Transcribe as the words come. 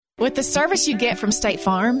With the service you get from State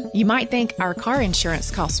Farm, you might think our car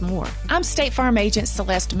insurance costs more. I'm State Farm agent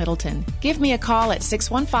Celeste Middleton. Give me a call at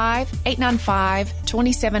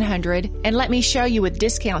 615-895-2700 and let me show you with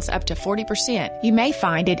discounts up to 40%. You may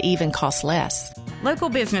find it even costs less. Local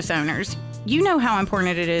business owners, you know how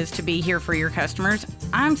important it is to be here for your customers.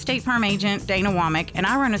 I'm State Farm agent Dana Womack, and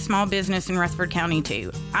I run a small business in Rutherford County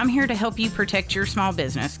too. I'm here to help you protect your small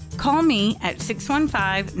business. Call me at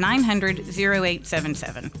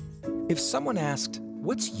 615-900-0877. If someone asked,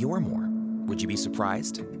 "What's your more?" would you be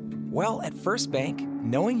surprised? Well, at First Bank,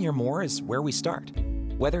 knowing your more is where we start.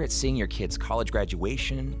 Whether it's seeing your kid's college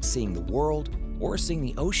graduation, seeing the world, or seeing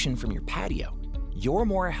the ocean from your patio, your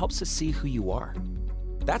more helps us see who you are.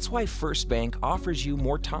 That's why First Bank offers you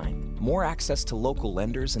more time, more access to local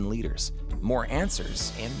lenders and leaders, more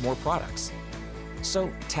answers, and more products.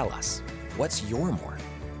 So tell us, what's your more?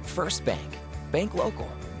 First Bank. Bank local.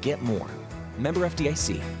 Get more. Member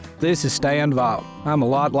FDIC. This is Stan Vaught. I'm a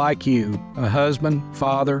lot like you, a husband,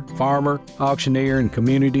 father, farmer, auctioneer, and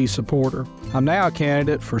community supporter. I'm now a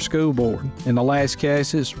candidate for school board in the last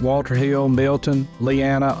cases, Walter Hill, Milton,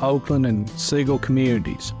 Leanna, Oakland, and Siegel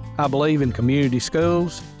communities. I believe in community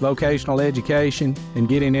schools, vocational education, and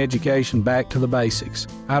getting education back to the basics.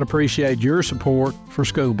 I'd appreciate your support for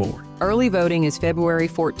school board. Early voting is February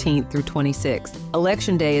 14th through 26th.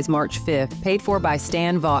 Election Day is March 5th, paid for by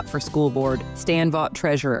Stan Vaught for school board. Stan Vaught,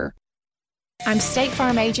 Treasurer. I'm State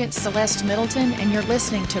Farm agent Celeste Middleton, and you're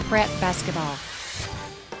listening to Prep Basketball.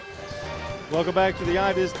 Welcome back to the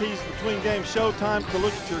IVIZ Tees Between Games Showtime to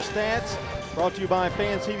look at your stats. Brought to you by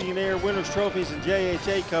Fans Heating and Air, Winners Trophies, and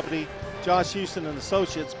JHA Company, Josh Houston and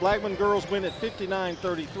Associates. Blackman girls win at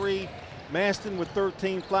 59-33. Maston with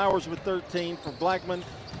 13, Flowers with 13 for Blackman,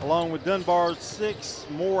 along with Dunbar 6,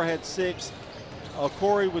 Moore had 6,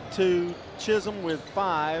 Corey with 2, Chisholm with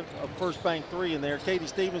 5, First Bank 3 in there, Katie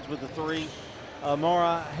Stevens with a 3,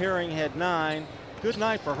 Mara Herring had 9. Good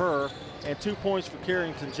night for her, and 2 points for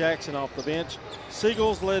Carrington Jackson off the bench.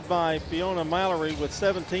 Siegels led by Fiona Mallory with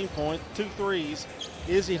 17 points, 2 threes.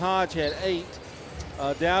 Izzy Hodge had 8.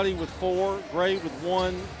 Dowdy with 4, Gray with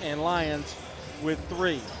 1, and Lyons with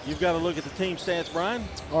 3. You've got to look at the team stats, Brian.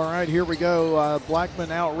 All right, here we go.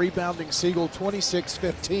 Blackman out rebounding Siegel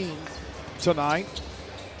 26-15 tonight.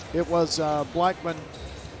 It was Blackman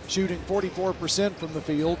shooting 44% from the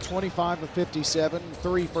field, 25 of 57,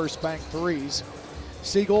 3 First Bank threes.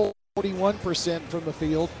 Siegel 41% from the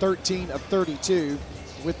field, 13 of 32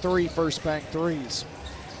 with 3 First Bank threes.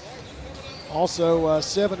 Also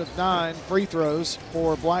 7 of 9 free throws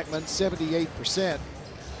for Blackman, 78%.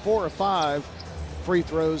 4 of 5 free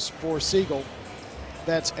throws for Siegel,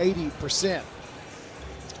 that's 80%.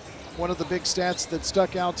 One of the big stats that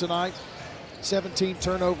stuck out tonight, 17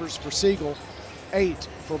 turnovers for Siegel, 8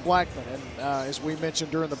 for Blackman. And as we mentioned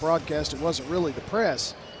during the broadcast, it wasn't really the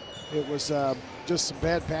press. It was just some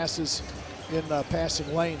bad passes in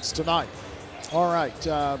passing lanes tonight. All right,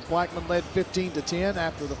 Blackman led 15-10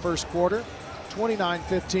 after the first quarter,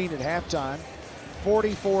 29-15 at halftime,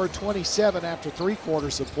 44-27 after 3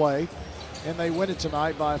 quarters of play, and they win it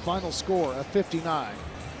tonight by a final score of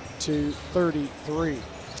 59-33.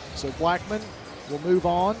 So Blackman will move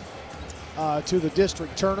on to the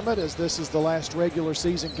district tournament, as this is the last regular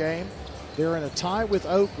season game. They're in a tie with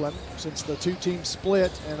Oakland since the 2 teams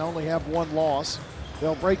split and only have 1 loss.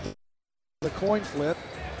 They'll break the coin flip.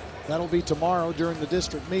 That'll be tomorrow during the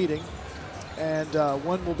district meeting. And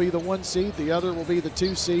one will be the 1 seed, the other will be the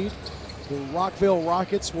 2 seed. The Rockville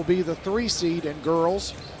Rockets will be the 3 seed in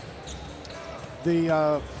girls.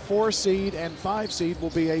 The 4 seed and 5 seed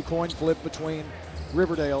will be a coin flip between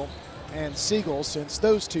Riverdale and Siegel, since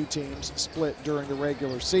those 2 teams split during the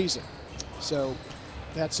regular season. So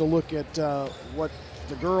that's a look at what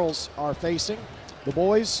the girls are facing. The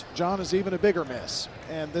boys, John, is even a bigger mess,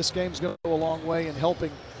 and this game's going to go a long way in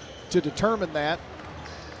helping to determine that.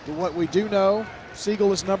 But what we do know,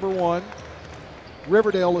 Siegel is number 1,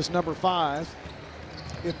 Riverdale is number 5.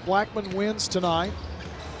 If Blackman wins tonight,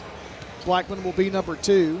 Blackman will be number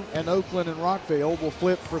 2, and Oakland and Rockville will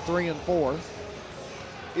flip for 3 and 4.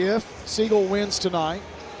 If Siegel wins tonight,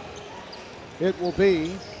 it will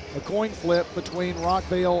be a coin flip between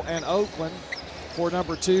Rockville and Oakland for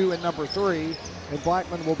number 2 and number 3, and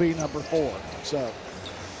Blackman will be number 4. So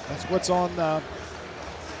that's what's on the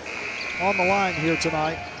line here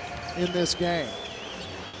tonight in this game.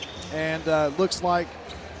 And looks like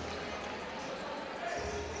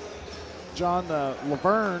John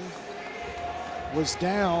Laverne was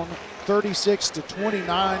down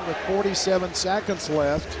 36-29 with 47 seconds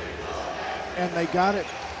left, and they got it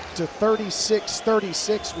to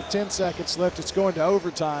 36-36 with 10 seconds left. It's going to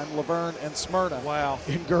overtime, Laverne and Smyrna. Wow.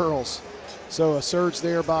 In girls. So a surge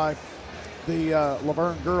there by the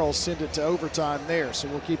Laverne girls send it to overtime there. So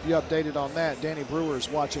we'll keep you updated on that. Danny Brewer is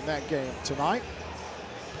watching that game tonight.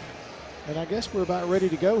 And I guess we're about ready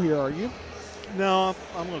to go here, are you? No,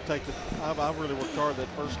 I'm going to take the – I really worked hard that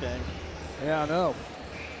first game. Yeah, I know.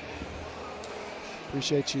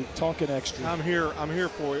 Appreciate you talking extra. I'm here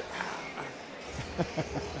for you.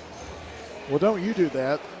 Well, don't you do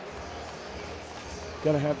that.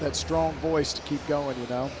 Got to have that strong voice to keep going, you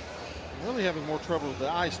know. I'm really having more trouble with the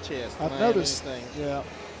ice chest than I've noticed. Yeah.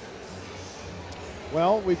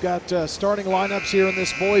 Well, we've got starting lineups here in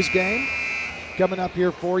this boys game coming up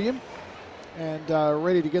here for you. And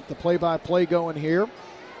ready to get the play-by-play going here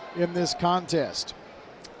in this contest.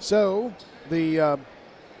 So, the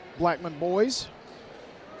Blackman boys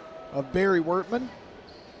of Barry Wertman.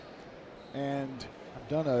 And I've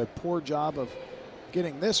done a poor job of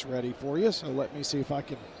getting this ready for you, so let me see if I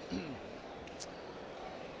can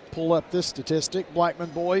pull up this statistic. Blackman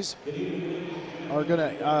boys are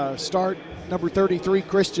going to start number 33,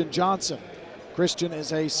 Christian Johnson. Christian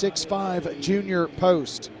is a 6'5 junior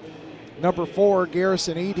post. Number 4,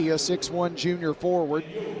 Garrison Edie, a 6'1 junior forward.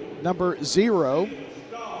 Number 0,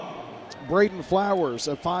 Braden Flowers,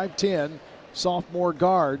 a 5'10 sophomore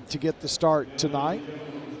guard to get the start tonight,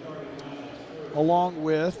 along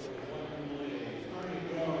with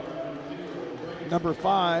number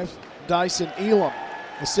 5, Dyson Elam,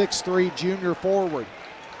 a 6'3 junior forward,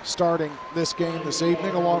 starting this game this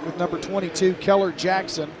evening, along with number 22, Keller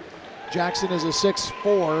Jackson. Jackson is a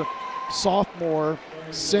 6'4 sophomore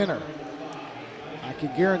center. I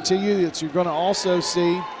can guarantee you that you're going to also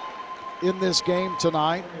see in this game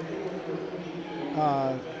tonight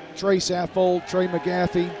Trey Saffold, Trey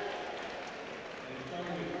McGaffey,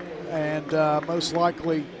 and most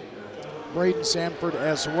likely Braden Sanford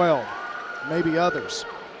as well, maybe others.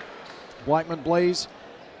 Blackman Blaze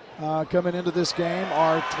coming into this game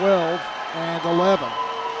are 12 and 11.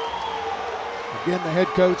 Again, the head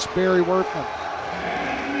coach, Barry Wertman.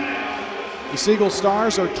 The Siegel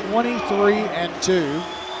Stars are 23 and 2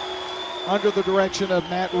 under the direction of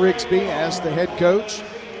Matt Rigsby as the head coach.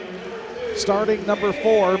 Starting number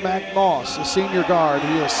 4, Mac Moss, a senior guard.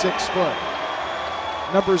 He is 6 foot.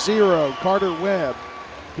 Number 0, Carter Webb.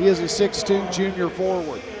 He is a 6'2 junior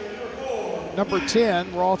forward. Number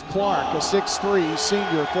 10, Roth Clark, a 6'3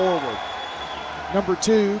 senior forward. Number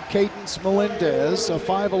 2, Cadence Melendez, a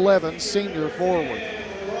 5'11 senior forward.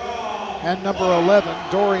 And number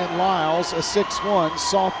 11, Dorian Lyles, a 6'1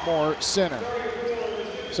 sophomore center.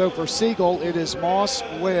 So for Siegel, it is Moss,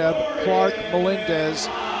 Webb, Clark, Melendez,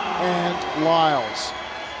 and Lyles.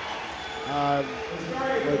 I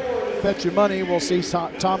bet you money we'll see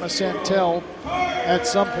Thomas Santel at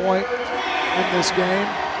some point in this game,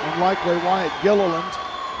 and likely Wyatt Gilliland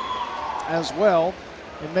as well,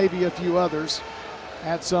 and maybe a few others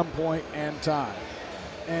at some point in time.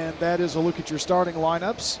 And that is a look at your starting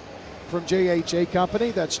lineups from JHA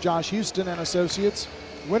Company. That's Josh Houston and Associates,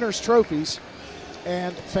 Winners Trophies,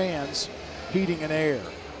 and Fans Heating and Air.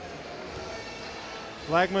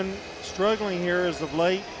 Blackman struggling here as of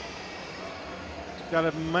late. Got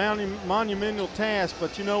a monumental task,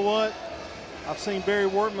 but you know what? I've seen Barry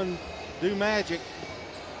Wertman do magic,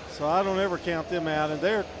 so I don't ever count them out. And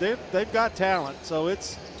they've got talent, so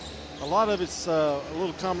it's a lot of it's a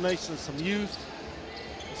little combination of some youth.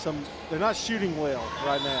 They're not shooting well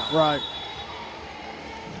right now. Right.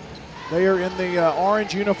 They are in the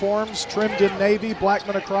orange uniforms, trimmed in navy,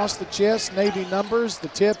 Blackman across the chest, navy numbers. The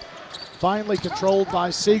tip finally controlled by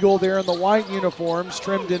Siegel. They're in the white uniforms,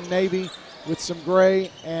 trimmed in navy with some gray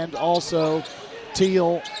and also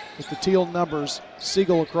teal with the teal numbers.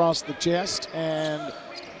 Siegel across the chest, and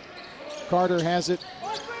Carter has it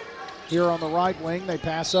here on the right wing. They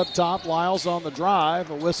pass up top. Lyles on the drive,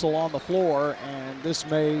 a whistle on the floor, and this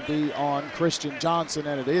may be on Christian Johnson,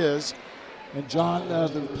 and it is. And John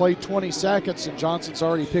played 20 seconds, and Johnson's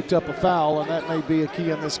already picked up a foul, and that may be a key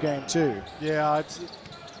in this game too. Yeah,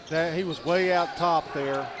 he was way out top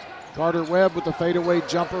there. Carter Webb with the fadeaway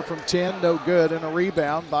jumper from 10, no good, and a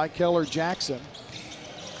rebound by Keller Jackson.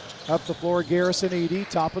 Up the floor, Garrison Edie,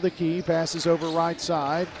 top of the key, passes over right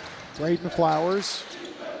side. Braden Flowers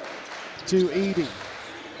to Edie.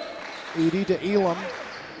 Edie to Elam,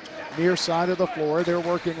 near side of the floor. They're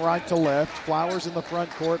working right to left. Flowers in the front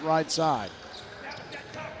court, right side.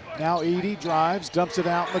 Now Edie drives, dumps it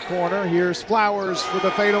out in the corner. Here's Flowers for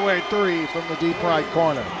the fadeaway 3 from the deep right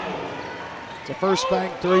corner. It's a first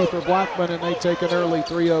bank 3 for Blackman, and they take an early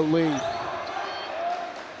 3-0 lead.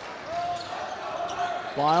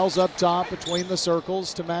 Lyles up top between the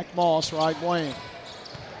circles to Mac Moss, right wing.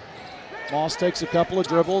 Moss takes a couple of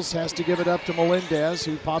dribbles, has to give it up to Melendez,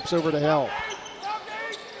 who pops over to help.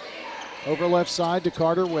 Over left side to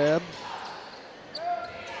Carter Webb.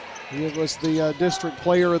 He was the district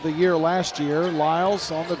player of the year last year.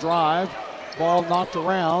 Lyles on the drive. Ball knocked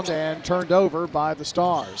around and turned over by the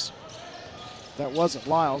Stars. That wasn't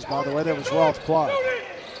Lyles, by the way. That was Roth Clark.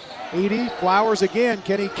 Edey, Flowers again.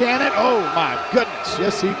 Can he can it? Oh, my goodness.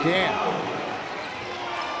 Yes, he can.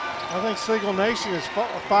 I think Siegel Nation is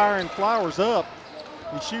firing Flowers up.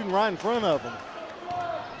 He's shooting right in front of him.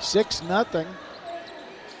 6-0.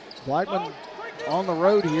 Blackman on the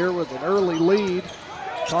road here with an early lead.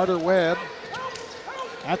 Carter Webb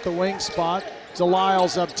at the wing spot to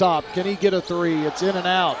Lyles up top. Can he get a three? It's in and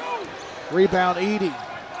out. Rebound, Edey.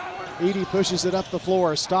 Edey pushes it up the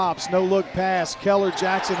floor, stops, no look pass. Keller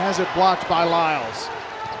Jackson has it blocked by Lyles.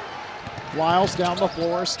 Lyles down the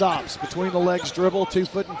floor, stops. Between the legs dribble, 2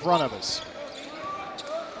 foot in front of us.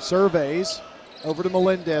 Surveys, over to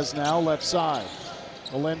Melendez now, left side.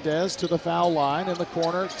 Melendez to the foul line in the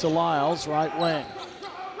corner to Lyles, right wing.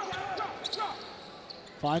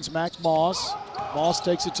 Finds Mac Moss. Moss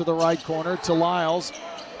takes it to the right corner to Lyles,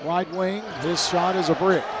 right wing. His shot is a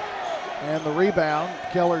brick. And the rebound,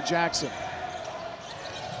 Keller Jackson.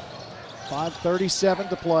 5:37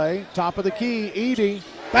 to play. Top of the key, Edey.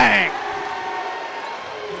 Bang!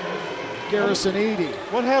 Garrison Edey.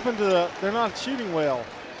 What happened to they're not shooting well?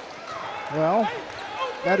 Well,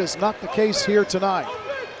 that is not the case here tonight.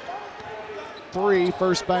 3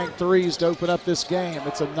 first bank threes to open up this game.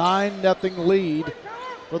 It's a 9-0 lead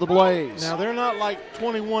for the Blaze. Now, they're not like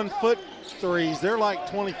 21-foot threes. They're like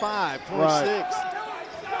 25, 26. Right.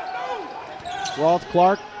 Roth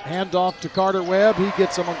Clark, handoff to Carter Webb. He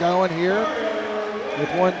gets them going here with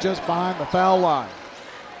one just behind the foul line.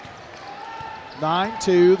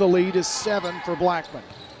 9-2. The lead is 7 for Blackman.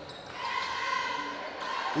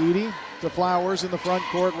 Edey to Flowers in the front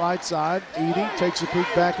court, right side. Edey takes a peek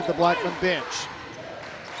back at the Blackman bench.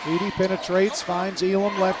 Edey penetrates, finds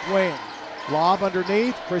Elam left wing. Lob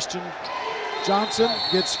underneath. Christian Johnson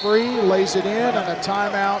gets free, lays it in, and a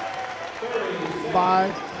timeout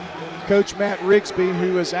by Coach Matt Rigsby,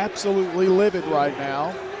 who is absolutely livid right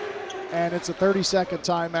now. And it's a 30-second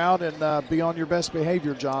timeout, and be on your best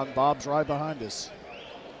behavior, John. Bob's right behind us.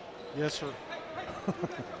 Yes, sir.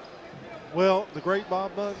 Well, the great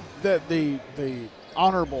Bob Bug? The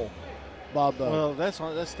honorable Bob Bug. Well, that's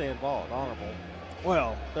Stan Vaught, honorable.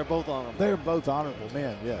 Well, they're both honorable. They're both honorable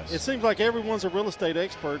men, yes. It seems like everyone's a real estate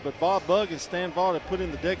expert, but Bob Bug and Stan Vaught have put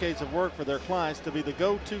in the decades of work for their clients to be the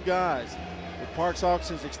go-to guys. With Parks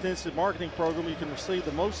Auction's extensive marketing program, you can receive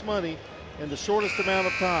the most money in the shortest amount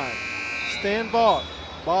of time. Stan Vaught,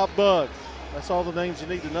 Bob Bug, that's all the names you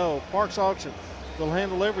need to know. Parks Auction, they'll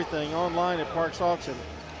handle everything online at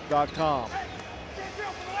parksauction.com.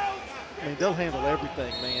 I mean, they'll handle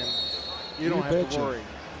everything, man. You don't have to worry.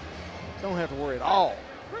 Don't have to worry at all.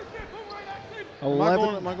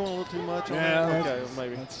 11. Am I going a little too much on yeah, that? Okay,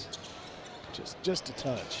 maybe. That's just a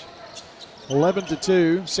touch.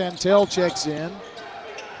 11-2. Santel checks in.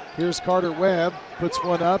 Here's Carter Webb. Puts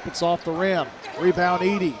one up. It's off the rim. Rebound,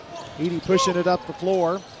 Edey. Edey pushing it up the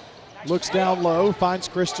floor. Looks down low. Finds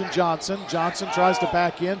Christian Johnson. Johnson tries to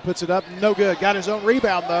back in. Puts it up. No good. Got his own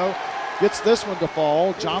rebound, though. Gets this one to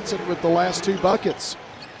fall. Johnson with the last 2 buckets.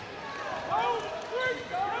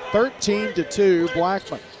 13-2,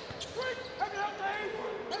 Blackman.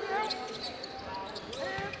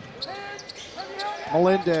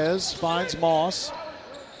 Melendez finds Moss.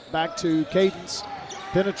 Back to Cadence.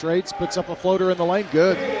 Penetrates, puts up a floater in the lane.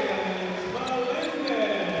 Good.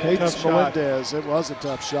 Cadence Melendez. It was a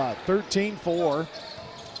tough shot. 13-4.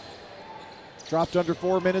 Dropped under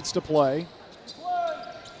 4 minutes to play.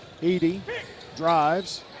 Edey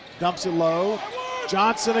drives, dumps it low.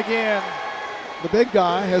 Johnson again. The big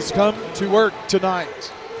guy has come to work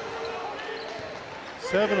tonight.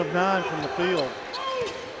 7 of 9 from the field.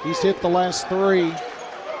 He's hit the last 3.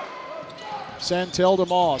 Santel to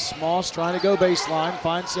Moss. Moss trying to go baseline,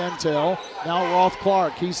 finds Santel. Now Roth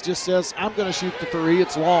Clark. He just says, I'm going to shoot the 3.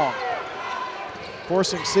 It's long.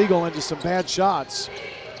 Forcing Siegel into some bad shots.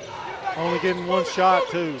 Only getting 1 shot,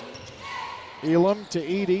 too. Elam to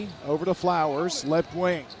Edey. Over to Flowers, left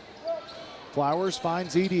wing. Flowers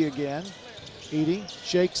finds Edey again. Edey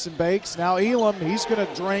shakes and bakes. Now Elam, he's going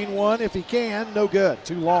to drain one if he can. No good.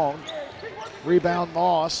 Too long. Rebound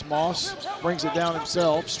Moss. Moss brings it down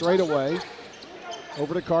himself straight away.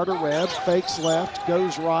 Over to Carter Webb. Fakes left.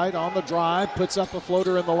 Goes right on the drive. Puts up a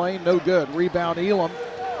floater in the lane. No good. Rebound Elam.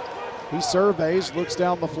 He surveys. Looks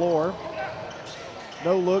down the floor.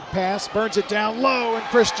 No look pass, burns it down low, and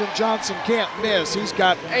Christian Johnson can't miss. He's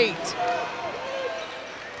got 8.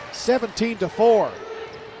 17-4.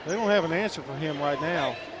 They don't have an answer for him right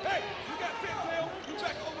now.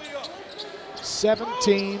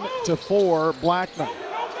 17-4, Blackman.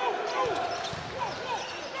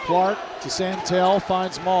 Clark to Santel,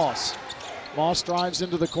 finds Moss. Moss drives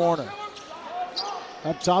into the corner.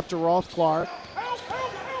 Up top to Roth Clark.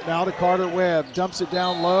 Now to Carter Webb. Dumps it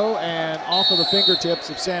down low and off of the fingertips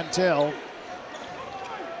of Santel.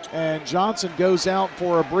 And Johnson goes out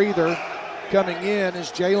for a breather. Coming in is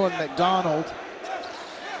Jalen McDonald.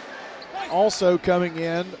 Also coming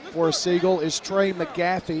in for Siegel is Trey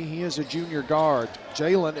McGaffey. He is a junior guard.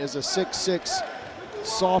 Jalen is a 6'6"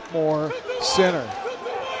 sophomore center.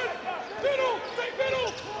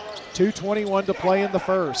 2:21 to play in the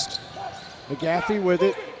first. McGaffey with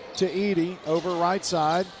it to Edey over right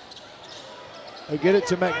side. They get it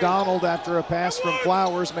to McDonald after a pass from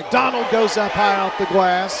Flowers. McDonald goes up high off the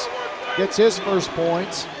glass, gets his first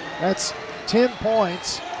points. That's 10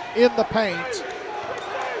 points in the paint.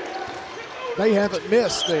 They haven't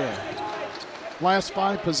missed there. Last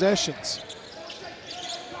 5 possessions.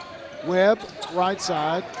 Webb, right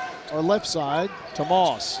side, or left side, to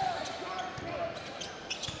Moss.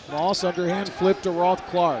 Moss underhand flip to Roth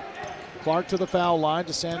Clark. Clark to the foul line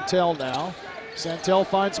to Santel now. Santel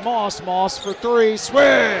finds Moss. Moss for 3.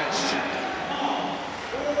 Switch!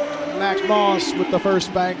 Mac Moss with the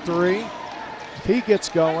first bank 3. If he gets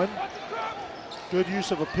going. Good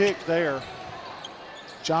use of a pick there.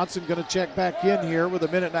 Johnson going to check back in here with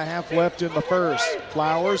 1.5 minutes left in the first.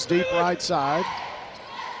 Flowers deep right side.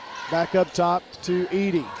 Back up top to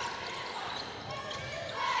Edey.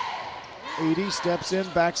 Edey steps in,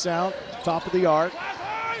 backs out, top of the arc.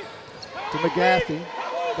 To McGaffey.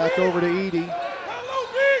 Back over to Edey.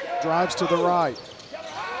 Drives to the right.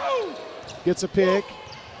 Gets a pick.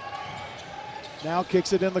 Now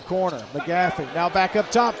kicks it in the corner. McGaffey now back up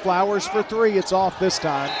top. Flowers for 3. It's off this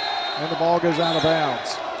time. And the ball goes out of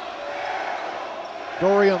bounds.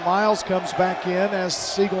 Dorian Lyles comes back in as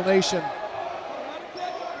Siegel Nation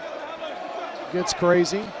gets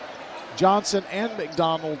crazy. Johnson and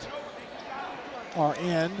McDonald are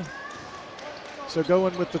in. So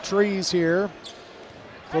going with the trees here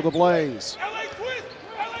for the Blaze.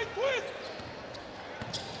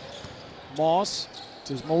 Moss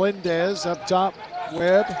to Melendez up top.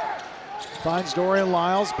 Webb finds Dorian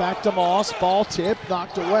Lyles, back to Moss. Ball tipped,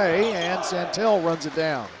 knocked away, and Santel runs it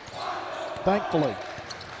down. Thankfully.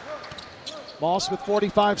 Moss with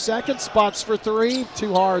 45 seconds, spots for 3.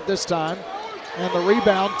 Too hard this time. And the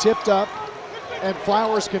rebound tipped up, and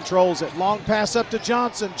Flowers controls it. Long pass up to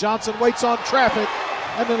Johnson. Johnson waits on traffic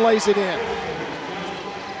and then lays it in.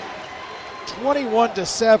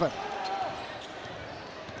 21-7.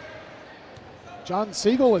 John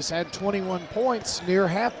Siegel has had 21 points near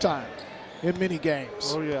halftime in many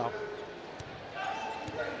games. Oh, yeah.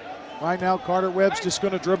 Right now, Carter Webb's just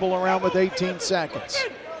going to dribble around with 18 seconds.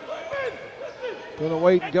 Going to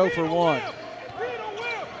wait and go for 1.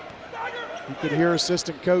 You could hear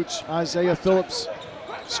assistant coach Isaiah Phillips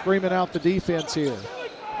screaming out the defense here.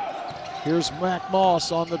 Here's Mac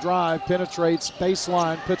Moss on the drive, penetrates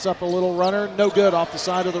baseline, puts up a little runner, no good off the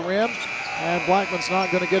side of the rim, and Blackman's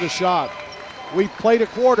not going to get a shot. We've played a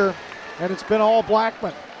quarter, and it's been all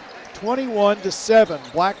Blackman.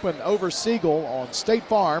 21-7, Blackman over Siegel on State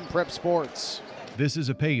Farm Prep Sports. This is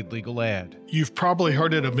a paid legal ad. You've probably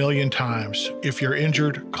heard it a million times. If you're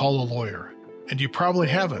injured, call a lawyer. And you probably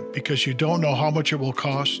haven't because you don't know how much it will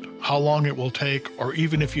cost, how long it will take, or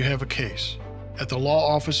even if you have a case. At the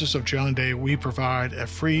law offices of John Day, we provide a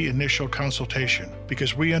free initial consultation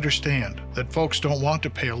because we understand that folks don't want to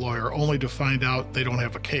pay a lawyer only to find out they don't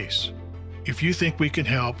have a case. If you think we can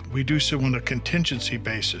help, we do so on a contingency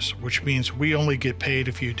basis, which means we only get paid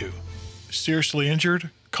if you do. Seriously injured?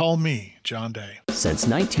 Call me, John Day. Since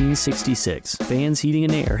 1966, Fans Heating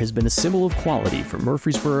and Air has been a symbol of quality for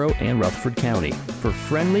Murfreesboro and Rutherford County. For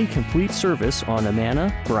friendly, complete service on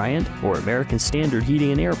Amana, Bryant, or American Standard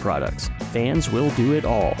heating and air products, Fans will do it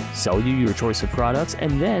all. Sell you your choice of products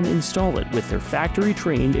and then install it with their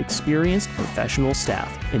factory-trained, experienced, professional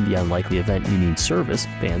staff. In the unlikely event you need service,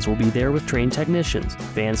 Fans will be there with trained technicians.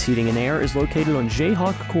 Fans Heating and Air is located on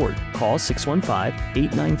Jayhawk Court. Call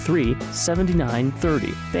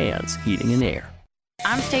 615-893-7930. Fans Heating and Air.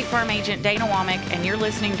 I'm State Farm Agent Dana Womack, and you're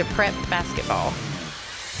listening to Prep Basketball.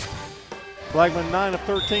 Blackman 9 of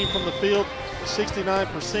 13 from the field,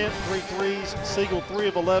 69%, 3 threes. Siegel 3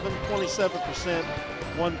 of 11, 27%,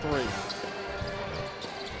 1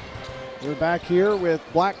 3. We're back here with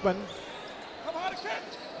Blackman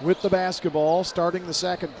with the basketball starting the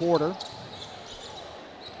second quarter.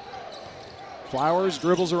 Flowers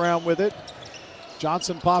dribbles around with it.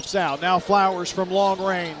 Johnson pops out. Now Flowers from long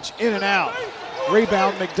range. In and out.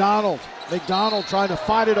 Rebound McDonald. McDonald trying to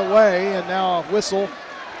fight it away, and now a whistle.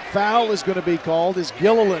 Foul is going to be called. Is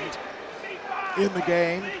Gilliland in the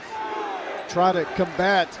game? Try to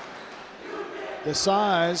combat the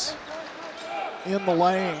size in the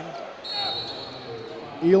lane.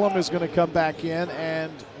 Elam is going to come back in,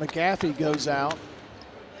 and McGaffey goes out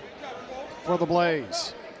for the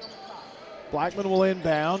Blaze. Blackman will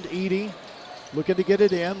inbound. Edie looking to get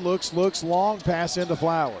it in. Looks, long pass into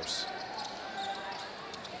Flowers.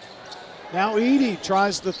 Now Edie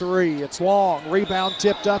tries the three. It's long. Rebound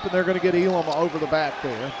tipped up, and they're going to get Elam over the back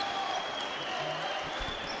there.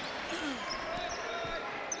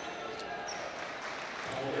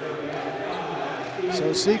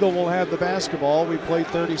 So Siegel will have the basketball. We played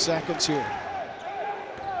 30 seconds here.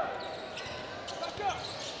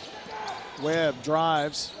 Webb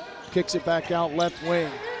drives, kicks it back out left wing.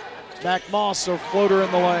 Mac Moss, a floater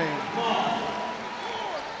in the lane.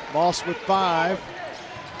 Moss with 5.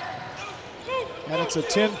 And it's a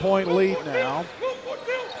 10-point lead now.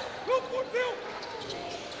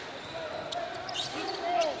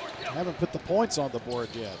 Haven't put the points on the board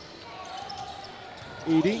yet.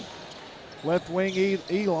 Edie. Left wing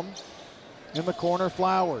Elam. In the corner,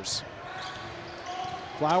 Flowers.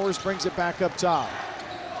 Flowers brings it back up top.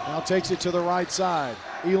 Now takes it to the right side.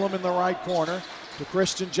 Elam in the right corner to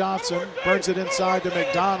Christian Johnson. Burns it inside to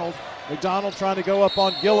McDonald. McDonald trying to go up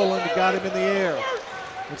on Gilliland. Got him in the air.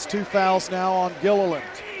 It's 2 fouls now on Gilliland.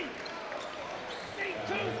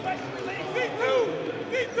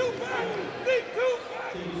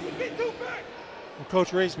 Well, Coach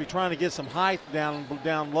Rigsby trying to get some height down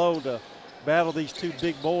low to battle these 2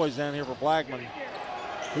 big boys down here for Blackman.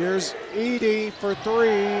 Here's Edie for 3.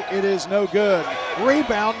 It is no good.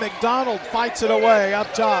 Rebound, McDonald fights it away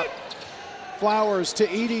up top. Flowers to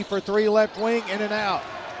Edie for 3, left wing, in and out.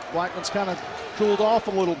 Blackman's kind of cooled off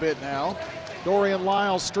a little bit now. Dorian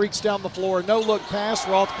Lyles streaks down the floor. No look pass.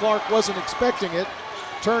 Roth Clark wasn't expecting it.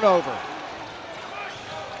 Turnover.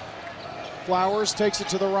 Flowers takes it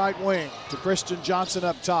to the right wing to Christian Johnson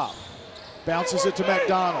up top. Bounces it to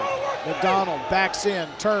McDonald. McDonald backs in,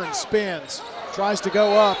 turns, spins, tries to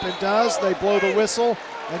go up and does. They blow the whistle,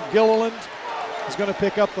 and Gilliland is going to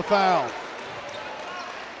pick up the foul.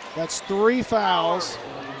 That's 3 fouls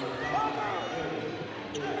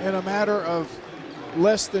in a matter of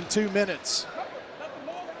less than 2 minutes.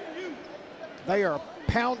 They are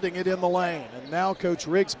pounding it in the lane, and now Coach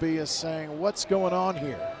Rigsby is saying, what's going on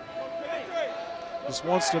here? Just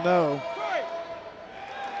wants to know.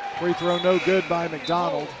 Free throw no good by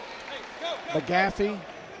McDonald. McGaffey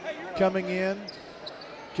coming in.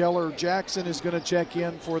 Keller Jackson is going to check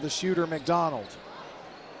in for the shooter McDonald.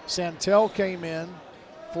 Santel came in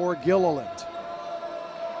for Gilliland.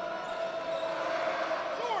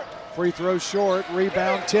 Free throw short,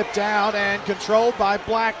 rebound tipped out and controlled by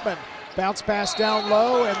Blackman. Bounce pass down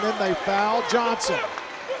low, and then they foul Johnson.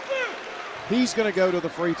 He's going to go to the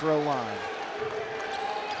free throw line.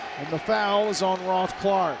 And the foul is on Roth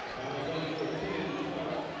Clark.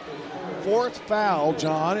 4th foul,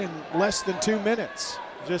 John, in less than 2 minutes.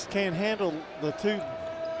 Just can't handle the 2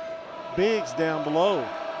 bigs down below.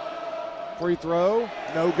 Free throw,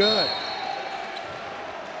 no good.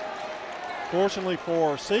 Fortunately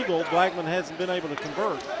for Siegel, Blackman hasn't been able to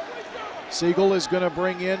convert. Siegel is going to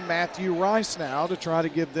bring in Matthew Rice now to try to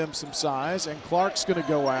give them some size, and Clark's going to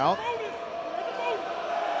go out.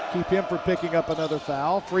 Keep him from picking up another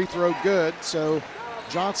foul. Free throw good, so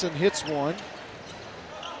Johnson hits one.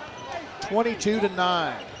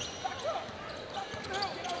 22-9.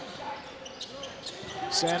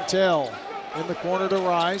 Santel in the corner to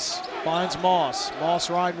Rice, finds Moss. Moss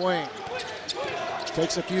right wing.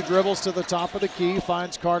 Takes a few dribbles to the top of the key,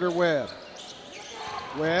 finds Carter Webb.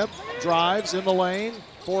 Webb drives in the lane,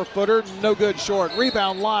 4-footer, no good short.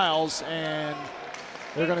 Rebound Lyles, and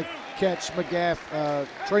they're going to catch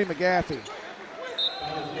Trey McGaffey.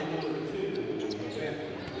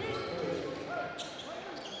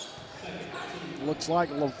 Looks like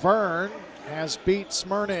Laverne has beat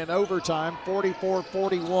Smyrna in overtime,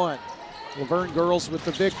 44-41. Laverne girls with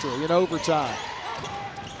the victory in overtime.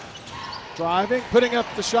 Driving, putting up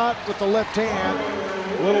the shot with the left hand.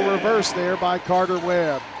 A little reverse there by Carter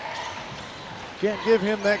Webb. Can't give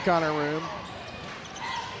him that kind of room.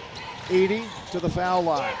 Edie to the foul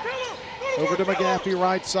line. Over to McGaffey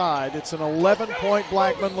right side. It's an 11-point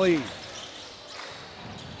Blackman lead.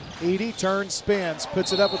 Edie turns, spins,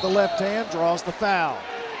 puts it up with the left hand, draws the foul.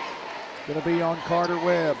 Going to be on Carter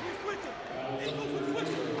Webb.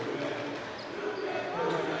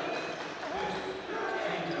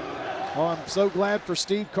 Well, I'm so glad for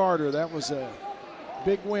Steve Carter. That was a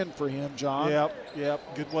big win for him, John.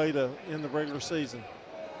 Yep. Good way to end the regular season.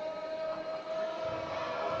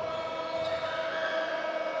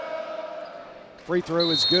 Free throw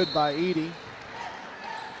is good by Edey.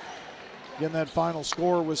 Again, that final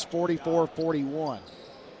score was 44-41.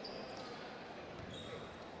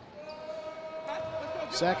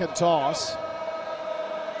 Second toss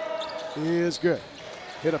is good.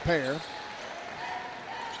 Hit a pair.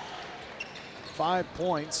 5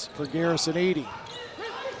 points for Garrison Edey.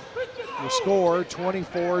 The score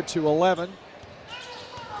 24-11.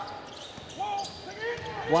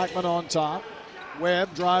 Blackman on top.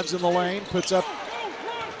 Webb drives in the lane, puts up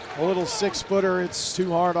a little 6-footer. It's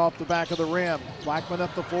too hard off the back of the rim. Blackman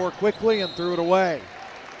up the floor quickly and threw it away.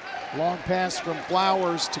 Long pass from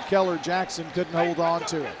Flowers to Keller. Jackson couldn't hold on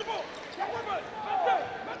to it.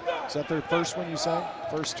 Is that their first one, you say?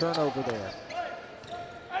 First turnover there.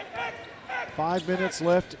 5 minutes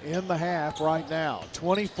left in the half right now.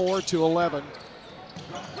 24-11.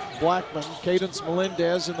 Blackman, Cadence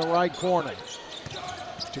Melendez in the right corner.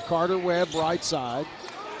 To Carter Webb, right side.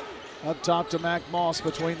 Up top to Mac Moss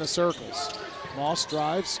between the circles. Moss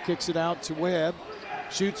drives, kicks it out to Webb.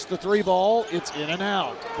 Shoots the 3 ball. It's in and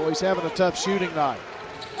out. Boy, he's having a tough shooting night.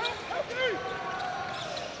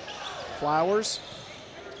 Flowers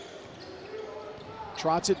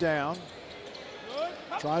trots it down.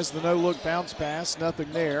 Tries the no-look bounce pass.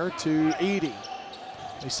 Nothing there to Edey.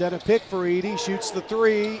 They set a pick for Edey. Shoots the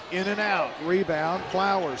 3. In and out. Rebound.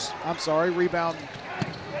 Flowers. I'm sorry. Rebound.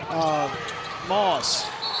 Moss.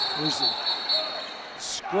 There's a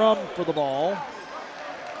scrum for the ball.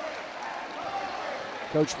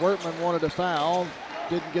 Coach Wertman wanted a foul.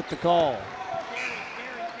 Didn't get the call.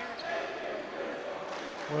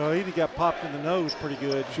 Well, Edey got popped in the nose pretty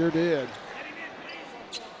good. Sure did.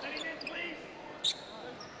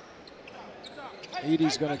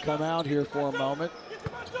 Edey's going to come out here for a moment.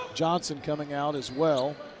 Johnson coming out as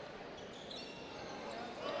well.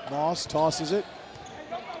 Moss tosses it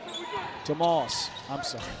to Moss. I'm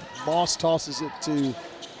sorry. Moss tosses it to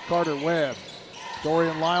Carter Webb.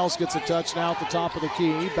 Dorian Lyles gets a touch now at the top of the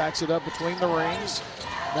key. Backs it up between the rings.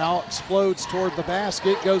 Now explodes toward the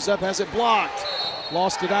basket. Goes up, has it blocked.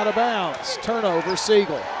 Lost it out of bounds. Turnover,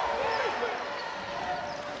 Siegel.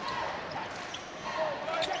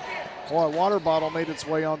 Boy, a water bottle made its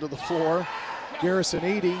way onto the floor. Garrison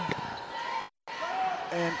Edey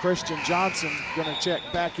and Christian Johnson going to check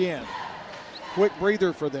back in. Quick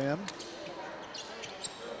breather for them.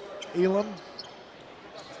 Elam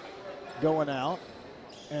going out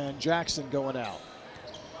and Jackson going out.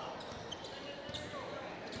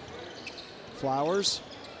 Flowers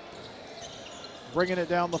bringing it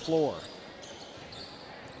down the floor.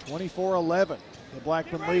 24-11. The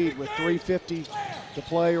Blackman lead with 3:50 to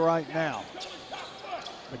play right now.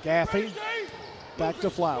 McGaffey back to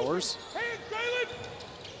Flowers.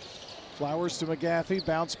 Flowers to McGaffey.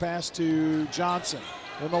 Bounce pass to Johnson.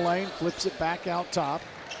 In the lane, flips it back out top.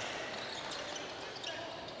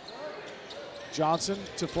 Johnson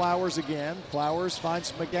to Flowers again. Flowers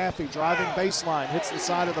finds McGaffey driving baseline. Hits the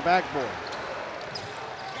side of the backboard.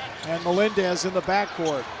 And Melendez in the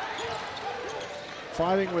backcourt.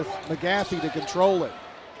 Fighting with McGaffey to control it.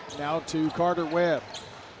 Now to Carter Webb.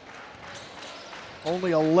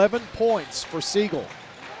 Only 11 points for Siegel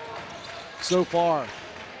so far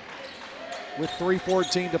with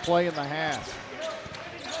 3:14 to play in the half.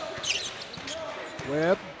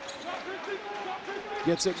 Webb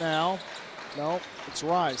gets it now. No, it's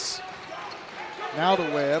Rice. Now to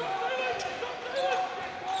Webb.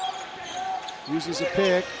 Uses a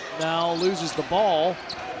pick. Now loses the ball.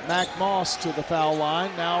 Mac Moss to the foul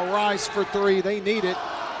line. Now Rice for 3. They need it.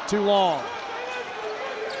 Too long.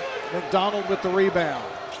 McDonald with the rebound.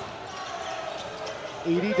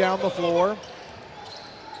 Edey down the floor.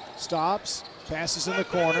 Stops. Passes in the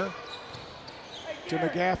corner. To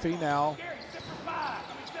McGaffey now.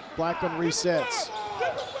 Blackman resets.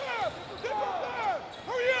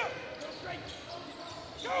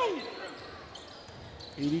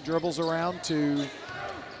 Edey dribbles around to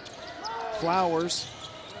Flowers.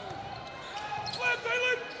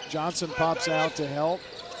 Johnson pops out to help.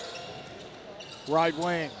 Right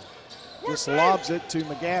wing. Just lobs it to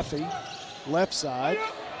McGaffey. Left side.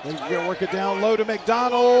 They work it down low to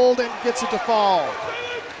McDonald and gets it to fall.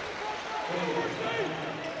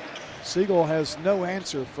 Siegel has no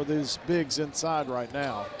answer for these bigs inside right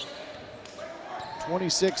now.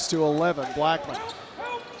 26-11, Blackman.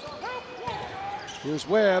 Here's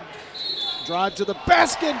Webb. Drive to the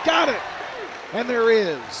basket, got it. And there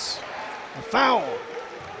is a foul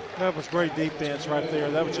That was great defense right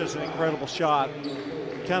there. That was just an incredible shot.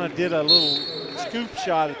 Kind of did a little scoop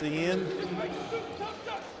shot at the end.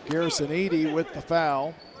 Garrison Edie with the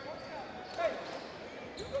foul.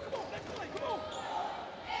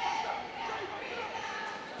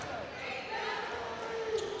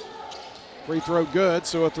 Free throw good,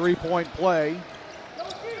 so a three-point play.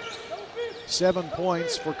 7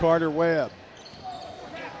 points for Carter Webb.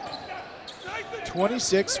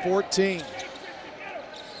 26-14.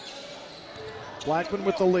 Blackman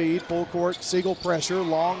with the lead, full court, Siegel pressure,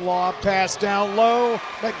 long lob, pass down low.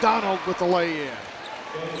 McDonald with the lay-in.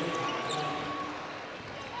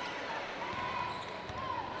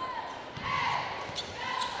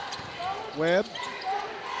 Webb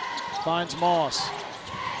finds Moss.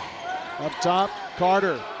 Up top,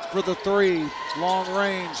 Carter for the three. Long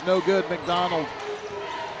range, no good. McDonald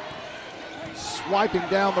swiping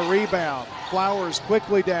down the rebound. Flowers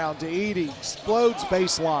quickly down to Edie. Explodes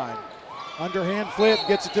baseline. Underhand flip,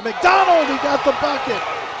 gets it to McDonald. He got the bucket.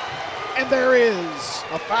 And there is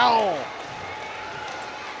a foul.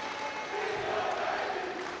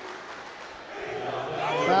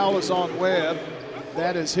 Foul is on Webb.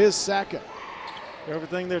 That is his second.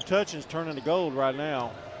 Everything they're touching is turning to gold right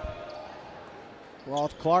now.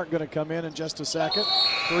 Roth Clark going to come in just a second.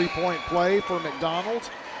 Three-point play for McDonald.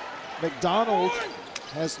 McDonald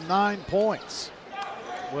has 9 points.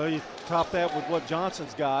 Well, you top that with what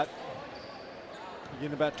Johnson's got. You're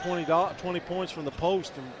getting about 20 points from the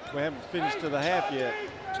post, and we haven't finished to the half yet.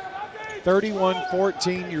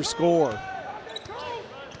 31-14 your score.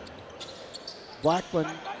 Blackman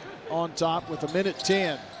on top with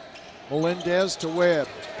 1:10. Melendez to Webb.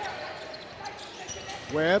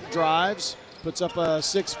 Webb drives, puts up a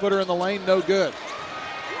 6-footer in the lane, no good.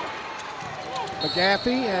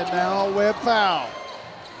 McGaffey, and now Webb foul.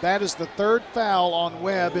 That is the third foul on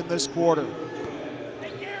Webb in this quarter.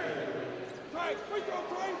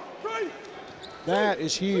 That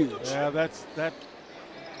is huge. Yeah, that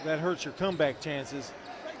hurts your comeback chances.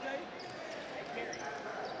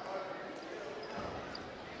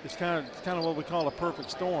 It's kind of what we call a perfect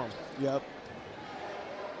storm. Yep.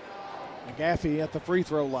 McGaffey at the free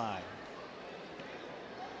throw line.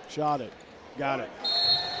 Shot it. Got it.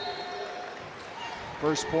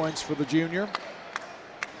 First points for the junior.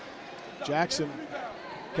 Jackson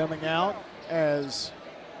coming out as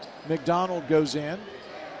McDonald goes in.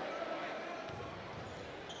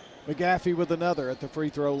 McGaffey with another at the free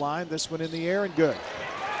throw line. This one in the air and good.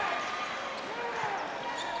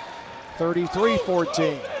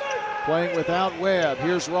 33-14. Playing without Webb.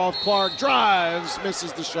 Here's Roth Clark. Drives,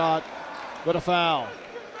 misses the shot, but a foul.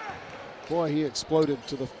 Boy, he exploded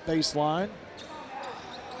to the baseline.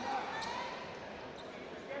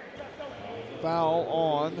 Foul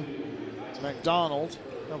on McDonald.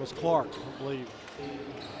 That was Clark, I believe.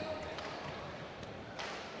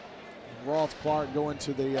 Roth Clark going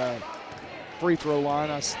to the free throw line.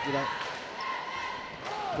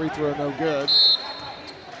 Free throw no good.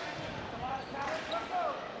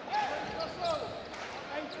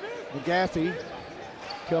 McGaffey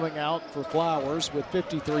coming out for Flowers with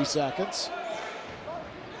 53 seconds.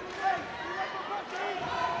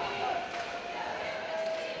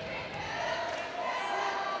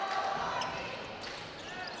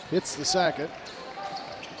 Hits the second.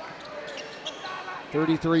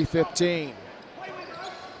 33-15.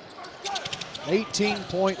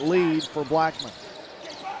 18-point lead for Blackman.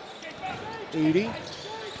 Edie,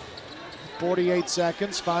 48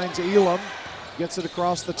 seconds, finds Elam. Gets it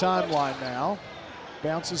across the timeline now.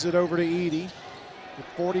 Bounces it over to Edie with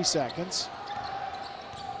 40 seconds.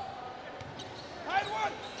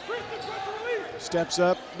 Steps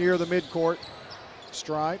up near the midcourt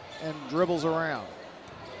stripe and dribbles around.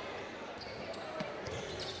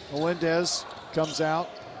 Melendez comes out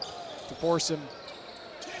to force him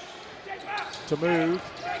to move.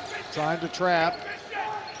 Trying to trap.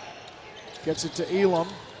 Gets it to Elam.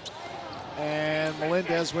 And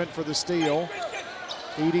Melendez went for the steal.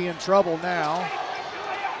 Edie in trouble now.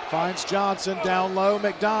 Finds Johnson down low.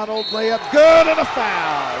 McDonald layup good and a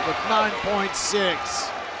foul with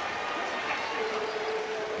 9.6.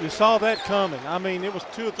 You saw that coming. I mean, it was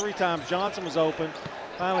 2 or 3 times Johnson was open.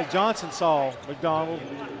 Finally, Johnson saw McDonald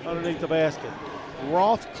underneath the basket.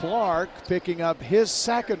 Roth Clark picking up his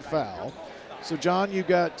second foul. So, John, you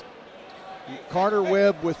got Carter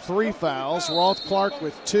Webb with 3 fouls, Roth Clark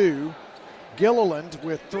with 2, Gilliland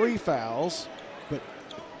with 3 fouls, but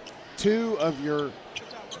 2 of your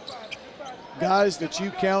guys that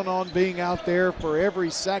you count on being out there for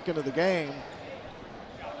every second of the game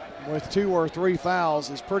with 2 or 3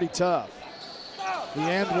 fouls is pretty tough. The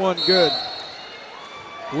and one good.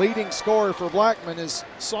 Leading scorer for Blackman is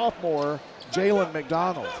sophomore Jalen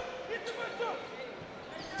McDonald.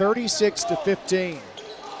 36-15.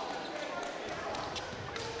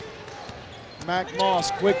 Mac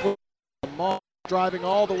Moss quickly. Moss driving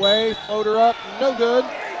all the way. Floater up, no good,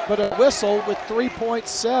 but a whistle with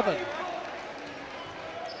 3.7.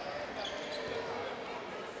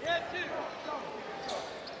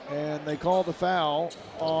 And they call the foul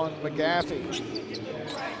on McGaffey.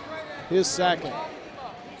 His second.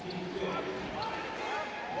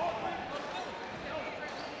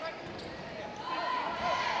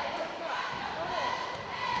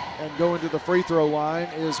 And going to the free throw line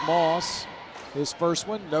is Moss. His first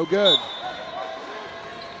one, no good.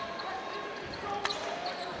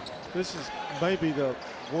 This is maybe the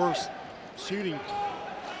worst shooting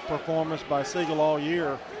performance by Siegel all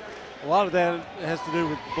year. A lot of that has to do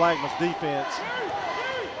with Blackman's defense.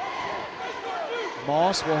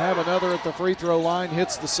 Moss will have another at the free throw line,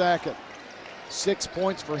 hits the second. 6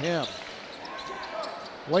 points for him.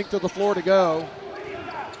 Length of the floor to go.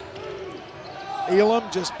 Elam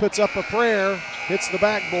just puts up a prayer, hits the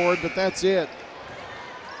backboard, but that's it.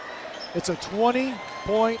 It's a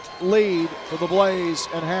 20-point lead for the Blaze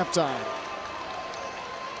at halftime.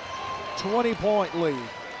 20-point lead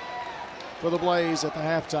for the Blaze at the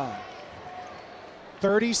halftime.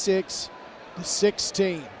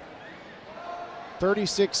 36-16.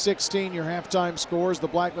 36-16 your halftime scores. The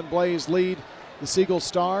Blackman Blaze lead the Siegel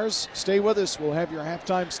Stars. Stay with us. We'll have your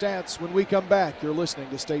halftime stats when we come back. You're listening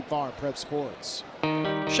to State Farm Prep Sports.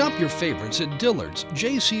 Shop your favorites at Dillard's,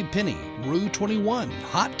 J.C. Penney, Rue 21,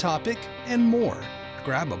 Hot Topic, and more.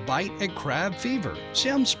 Grab a bite at Crab Fever,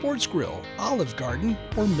 Sam's Sports Grill, Olive Garden,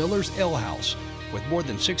 or Miller's Ale House. With more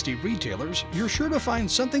than 60 retailers, you're sure to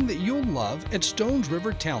find something that you'll love at Stones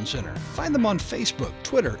River Town Center. Find them on Facebook,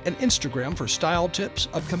 Twitter, and Instagram for style tips,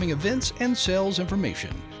 upcoming events, and sales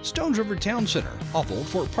information. Stones River Town Center, off Old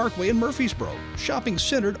Fort Parkway in Murfreesboro. Shopping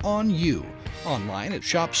centered on you. Online at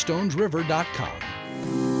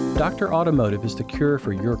shopstonesriver.com. Dr. Automotive is the cure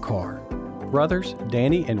for your car. Brothers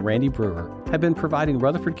Danny and Randy Brewer have been providing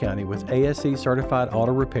Rutherford County with ASE certified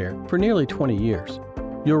auto repair for nearly 20 years.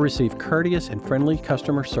 You'll receive courteous and friendly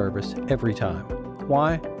customer service every time.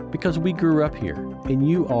 Why? Because we grew up here, and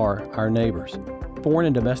you are our neighbors. Foreign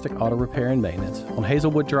and domestic auto repair and maintenance on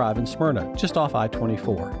Hazelwood Drive in Smyrna, just off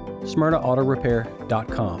I-24.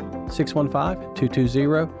 SmyrnaAutorepair.com,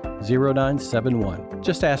 615-220-0971.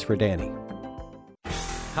 Just ask for Danny.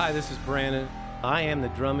 Hi, this is Brandon. I am the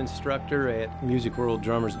drum instructor at Music World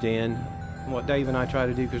Drummers Den. What Dave and I try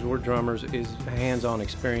to do, because we're drummers, is hands-on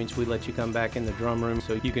experience. We let you come back in the drum room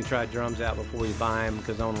so you can try drums out before you buy them,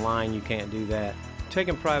 because online you can't do that.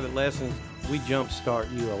 Taking private lessons, we jump-start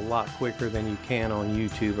you a lot quicker than you can on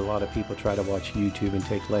YouTube. A lot of people try to watch YouTube and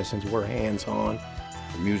take lessons. We're hands-on.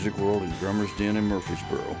 The Music World and Drummers Den in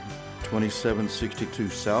Murfreesboro, 2762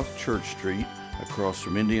 South Church Street, across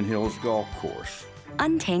from Indian Hills Golf Course.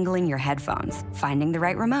 Untangling your headphones, finding the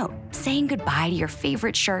right remote, saying goodbye to your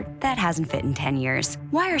favorite shirt that hasn't fit in 10 years.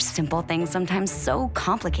 Why are simple things sometimes so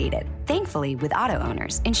complicated? Thankfully, with auto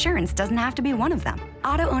owners, insurance doesn't have to be one of them.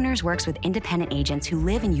 Auto Owners works with independent agents who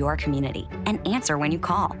live in your community and answer when you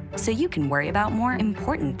call, so you can worry about more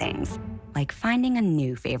important things, like finding a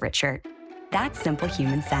new favorite shirt. That's simple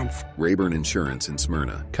human sense. Rayburn Insurance in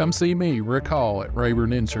Smyrna. Come see me, Rick Hall, at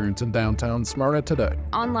Rayburn Insurance in downtown Smyrna today.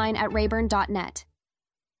 Online at rayburn.net.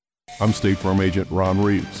 I'm State Farm Agent Ron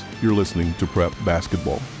Reeves. You're listening to Prep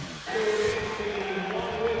Basketball.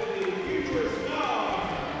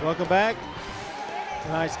 Welcome back.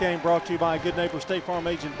 Tonight's game brought to you by good neighbor State Farm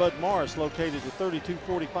Agent Bud Morris, located at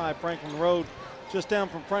 3245 Franklin Road, just down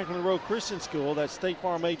from Franklin Road Christian School. That's State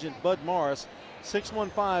Farm Agent Bud Morris,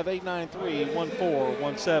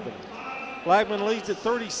 615-893-1417. Blackman leads at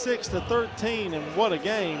 36-13, and what a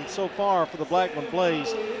game so far for the Blackman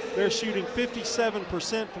Blaze. They're shooting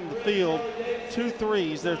 57% from the field, 2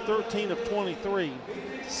 threes. They're 13 of 23.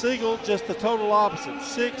 Siegel, just the total opposite,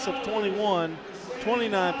 6 of 21,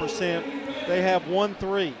 29%. They have 1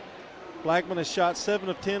 3. Blackman has shot 7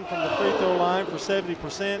 of 10 from the free throw line for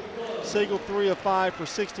 70%. Siegel 3 of 5 for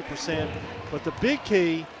 60%. But the big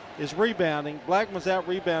key is rebounding. Blackman's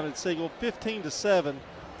out-rebounded Siegel 15-7.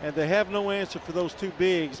 And they have no answer for those two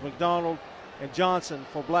bigs, McDonald and Johnson,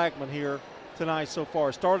 for Blackman here tonight so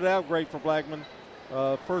far. Started out great for Blackman.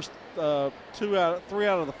 First 3 out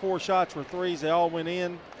of the 4 shots were threes. They all went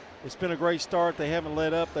in. It's been a great start. They haven't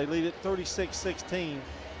let up. They lead it 36-16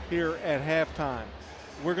 here at halftime.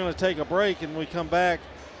 We're going to take a break, and when we come back,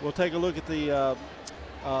 we'll take a look at the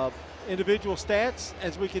individual stats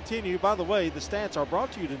as we continue. By the way, the stats are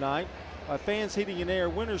brought to you tonight by Fans Heating and Air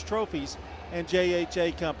Winners Trophies and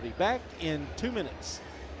JHA Company. Back in 2 minutes.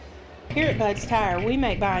 Here at Bud's Tire, we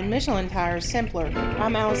make buying Michelin tires simpler.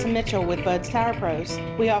 I'm Allison Mitchell with Bud's Tire Pros.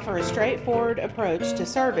 We offer a straightforward approach to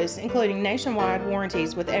service, including nationwide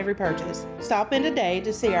warranties with every purchase. Stop in today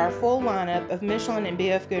to see our full lineup of Michelin and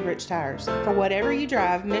BF Goodrich tires. For whatever you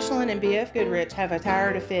drive, Michelin and BF Goodrich have a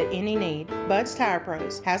tire to fit any need. Bud's Tire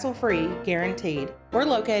Pros, hassle-free, guaranteed. We're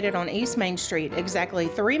located on East Main Street, exactly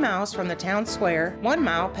 3 miles from the town square, 1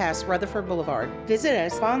 mile past Rutherford Boulevard. Visit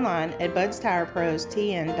us online at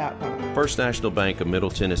budstirepros.tn.com. First National Bank of Middle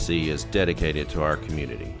Tennessee is dedicated to our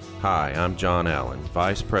community. Hi, I'm John Allen,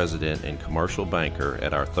 Vice President and Commercial Banker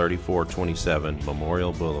at our 3427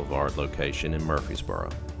 Memorial Boulevard location in Murfreesboro.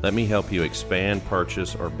 Let me help you expand,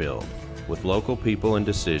 purchase, or build. With local people and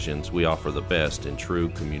decisions, we offer the best in true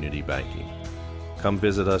community banking. Come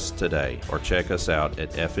visit us today or check us out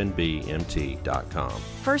at fnbmt.com.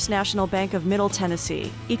 First National Bank of Middle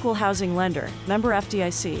Tennessee, Equal Housing Lender, member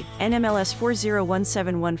FDIC, NMLS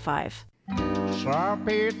 401715. Sir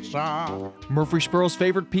Pizza. Murfreesboro's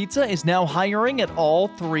favorite pizza is now hiring at all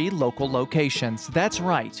 3 local locations. That's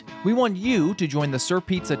right. We want you to join the Sir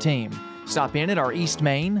Pizza team. Stop in at our East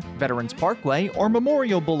Main, Veterans Parkway, or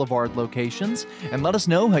Memorial Boulevard locations and let us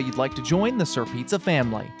know how you'd like to join the Sir Pizza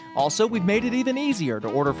family. Also, we've made it even easier to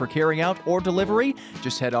order for carryout or delivery.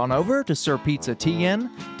 Just head on over to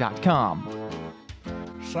sirpizzatn.com.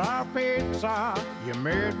 Sir Pizza, you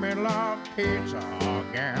made me love pizza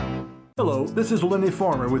again. Hello, this is Lenny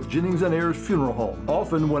Farmer with Jennings & Ayers Funeral Home.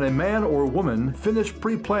 Often when a man or woman finish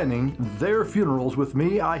pre-planning their funerals with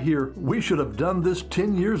me, I hear, "We should have done this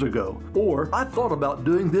 10 years ago." Or, "I thought about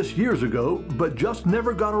doing this years ago, but just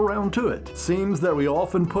never got around to it." Seems that we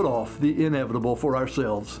often put off the inevitable for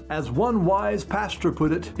ourselves. As one wise pastor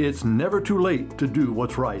put it, it's never too late to do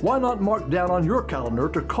what's right. Why not mark down on your calendar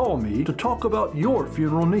to call me to talk about your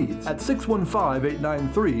funeral needs at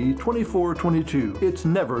 615-893-2422. It's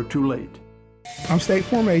never too late. I'm State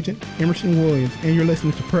Farm Agent Emerson Williams, and you're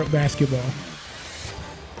listening to Prep Basketball.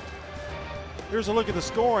 Here's a look at the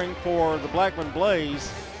scoring for the Blackman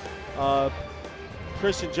Blaze.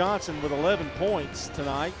 Christian Johnson with 11 points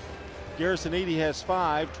tonight. Garrison Eady has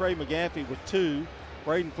 5. Trey McGaffey with 2.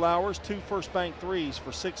 Braden Flowers, 2 first bank threes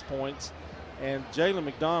for 6 points. And Jalen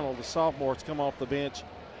McDonald, the sophomore, has come off the bench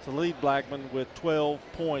to lead Blackman with 12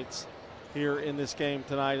 points here in this game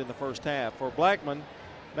tonight in the first half. For Blackman,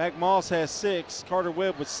 Mac Moss has 6. Carter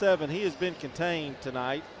Webb with 7. He has been contained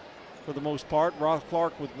tonight for the most part. Roth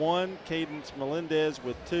Clark with 1. Cadence Melendez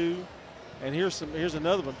with 2. And here's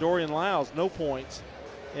another one. Dorian Lyles, no points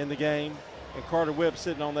in the game. And Carter Webb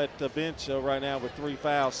sitting on that bench right now with 3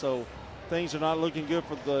 fouls. So things are not looking good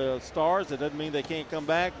for the Stars. It doesn't mean they can't come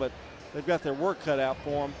back, but they've got their work cut out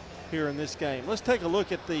for them here in this game. Let's take a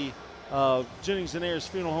look at the Jennings & Ayers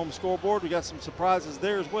Funeral Home scoreboard. We got some surprises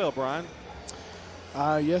there as well, Brian.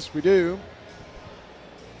 Yes, we do.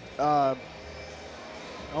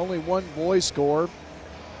 Only one boys score.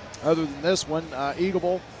 Other than this one,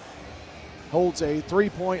 Eagleville holds a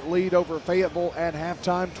 3-point lead over Fayetteville at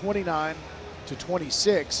halftime,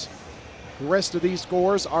 29-26. The rest of these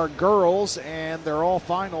scores are girls, and they're all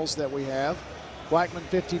finals that we have. Blackman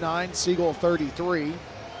 59, Siegel 33.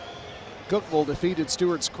 Cookeville defeated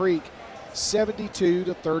Stewart's Creek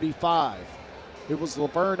 72-35. It was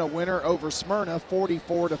Laverne a winner over Smyrna,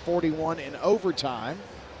 44-41 in overtime.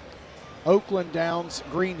 Oakland downs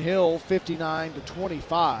Green Hill,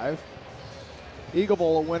 59-25.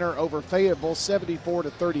 Eagleville a winner over Fayetteville,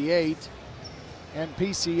 74-38. And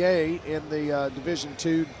PCA in the Division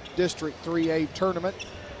II District 3A tournament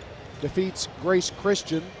defeats Grace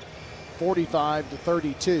Christian,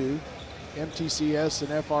 45-32. MTCS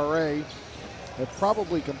and FRA have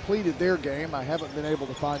probably completed their game. I haven't been able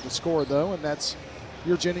to find a score, though, and that's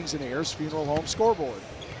your Jennings & Ayers Funeral Home scoreboard.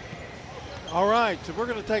 All right, so we're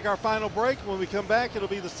going to take our final break. When we come back, it'll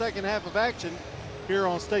be the second half of action here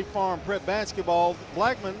on State Farm Prep Basketball.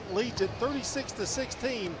 Blackman leads it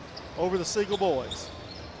 36-16 over the Siegel boys.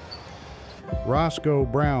 Roscoe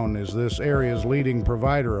Brown is this area's leading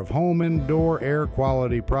provider of home indoor air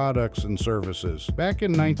quality products and services. Back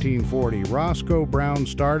in 1940, Roscoe Brown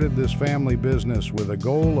started this family business with a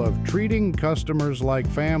goal of treating customers like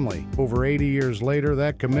family. Over 80 years later,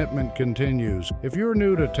 that commitment continues. If you're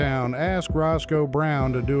new to town, ask Roscoe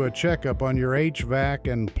Brown to do a checkup on your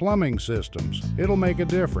HVAC and plumbing systems. It'll make a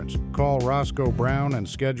difference. Call Roscoe Brown and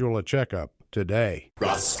schedule a checkup today.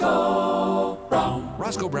 Roscoe Brown.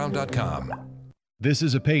 RoscoeBrown.com. This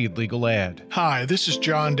is a paid legal ad. Hi, this is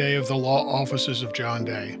John Day of the Law Offices of John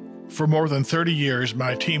Day. For more than 30 years,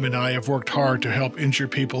 my team and I have worked hard to help injured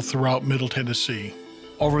people throughout Middle Tennessee.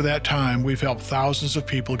 Over that time, we've helped thousands of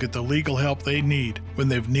people get the legal help they need when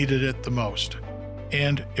they've needed it the most.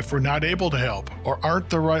 And if we're not able to help or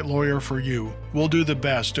aren't the right lawyer for you, we'll do the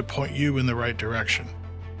best to point you in the right direction.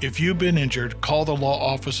 If you've been injured, call the law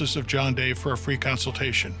offices of John Day for a free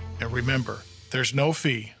consultation. And remember, there's no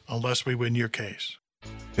fee unless we win your case.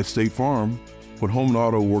 At State Farm, when home and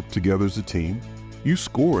auto work together as a team, you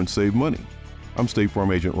score and save money. I'm State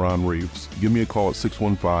Farm Agent Ron Reeves. Give me a call at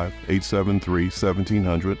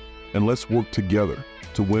 615-873-1700 and let's work together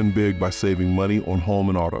to win big by saving money on home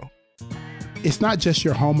and auto. It's not just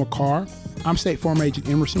your home or car. I'm State Farm Agent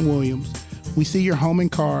Emerson Williams. We see your home and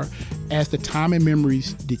car as the time and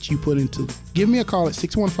memories that you put into it. Give me a call at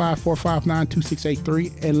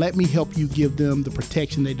 615-459-2683 and let me help you give them the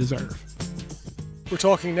protection they deserve. We're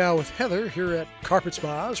talking now with Heather here at Carpets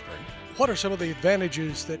by Osborne. What are some of the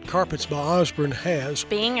advantages that Carpets by Osborne has?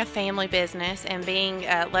 Being a family business and being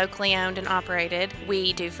locally owned and operated,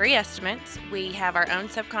 we do free estimates. We have our own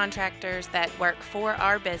subcontractors that work for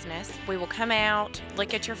our business. We will come out,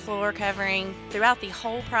 look at your floor covering. Throughout the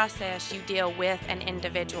whole process, you deal with an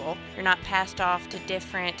individual. You're not passed off to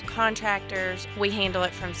different contractors. We handle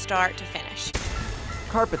it from start to finish.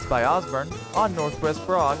 Carpets by Osborne on Northwest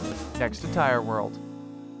Broad, next to Tire World.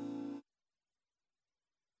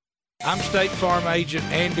 I'm State Farm Agent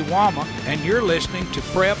Andy Wama, and you're listening to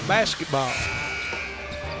Prep Basketball.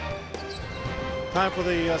 Time for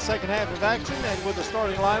the second half of action, and with the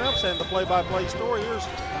starting lineups and the play-by-play story, here's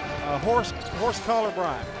Horse Collar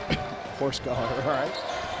Brian. Horse Collar, all right.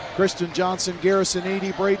 Christian Johnson, Garrison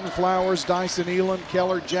Eady, Braden Flowers, Dyson Elam,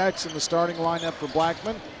 Keller Jackson, the starting lineup for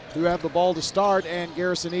Blackman, who have the ball to start, and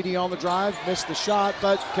Garrison Eady on the drive, missed the shot,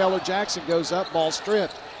 but Keller Jackson goes up, ball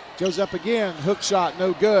stripped. Goes up again, hook shot,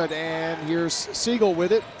 no good, and here's Siegel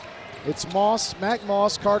with it. It's Moss, Mac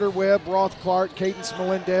Moss, Carter Webb, Roth Clark, Cadence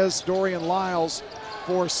Melendez, Dorian Lyles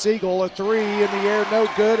for Siegel. A three in the air, no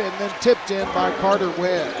good, and then tipped in by Carter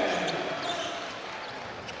Webb.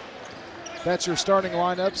 That's your starting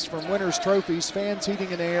lineups from Winners Trophies, Fans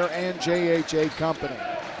Heating and Air, and JHA Company.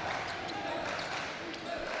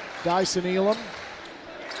 Dyson Elam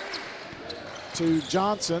to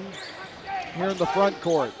Johnson here in the front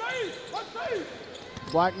court.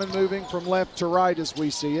 Blackman moving from left to right as we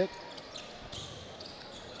see it.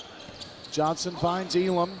 Johnson finds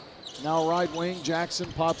Elam, now right wing.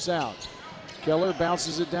 Jackson pops out. Keller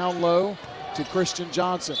bounces it down low to Christian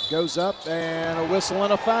Johnson. Goes up and a whistle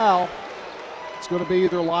and a foul. It's going to be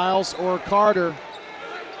either Lyles or Carter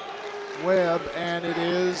Webb, and it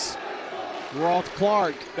is Roth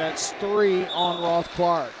Clark. That's three on Roth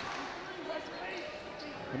Clark.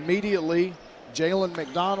 Immediately, Jalen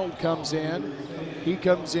McDonald comes in. He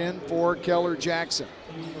comes in for Keller Jackson.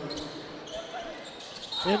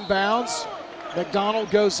 Inbounds, McDonald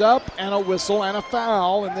goes up, and a whistle and a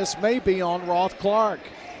foul, and this may be on Roth Clark.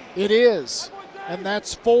 It is, and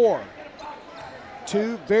that's four.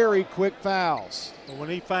 Two very quick fouls. Well, when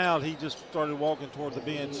he fouled, he just started walking toward the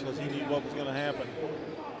bench because he knew what was going to happen.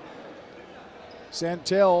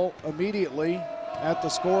 Santel immediately at the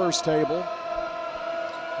scorer's table.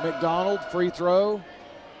 McDonald, free throw,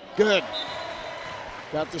 good.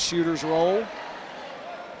 Got the shooter's roll.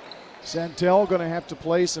 Santel going to have to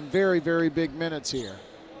play some very, very big minutes here.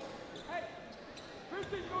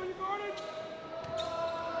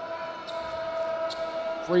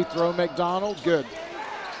 Free throw, McDonald, good.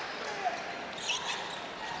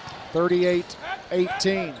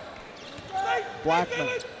 38-18. Blackman.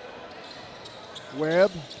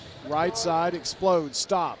 Webb, right side, explodes,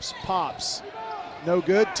 stops, pops. No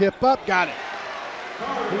good, tip up, got it.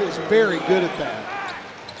 He is very good at that.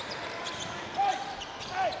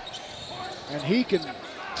 And he can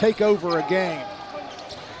take over a game.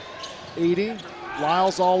 Eady,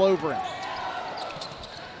 Lyles all over him.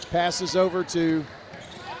 Passes over to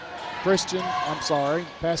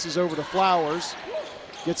passes over to Flowers.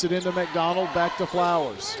 Gets it into McDonald, back to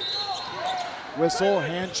Flowers. Whistle,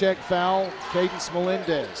 hand check foul, Cadence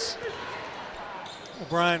Melendez. Well,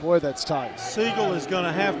 Brian, boy, that's tight. Siegel is going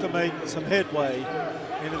to have to make some headway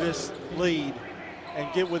into this lead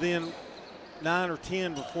and get within 9 or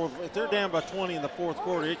 10 before. If they're down by 20 in the fourth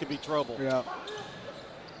quarter, it could be trouble. Yeah.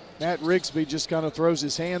 Matt Rigsby just kind of throws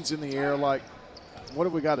his hands in the air like, what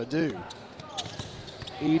do we got to do?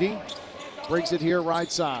 Eady brings it here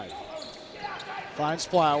right side. Finds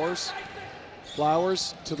Flowers.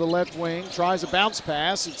 Flowers to the left wing, tries a bounce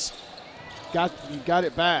pass. He got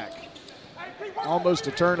it back. Almost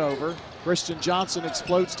a turnover. Christian Johnson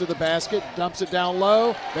explodes to the basket, dumps it down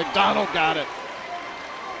low. McDonald got it.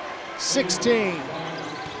 16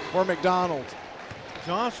 for McDonald.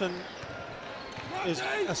 Johnson is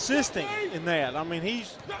assisting in that. I mean,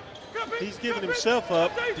 he's giving himself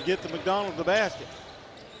up to get the McDonald the basket.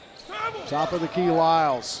 Top of the key,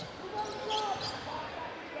 Lyles.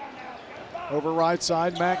 Over right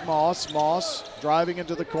side, Mac Moss. Moss driving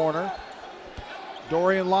into the corner.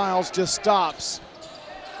 Dorian Lyles just stops.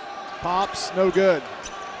 Pops, no good.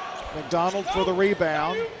 McDonald for the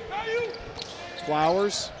rebound.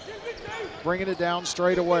 Flowers bringing it down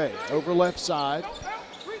straight away. Over left side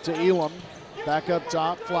to Elam. Back up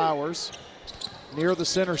top, Flowers. Near the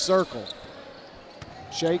center circle.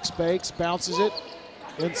 Shakes, bakes, bounces it.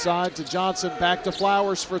 Inside to Johnson, back to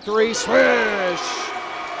Flowers for three. Swish!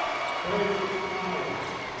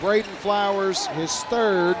 Braden Flowers, his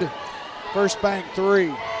third first bank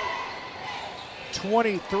three.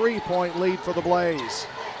 23-point lead for the Blaze.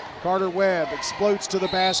 Carter Webb explodes to the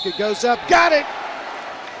basket, goes up, got it!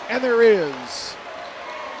 And there is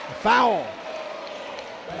a foul.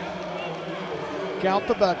 Count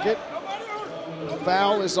the bucket. The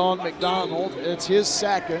foul is on McDonald. It's his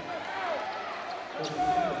second.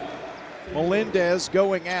 Melendez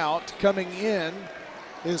going out. Coming in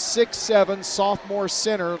is 6'7" sophomore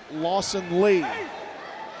center Lawson Lee.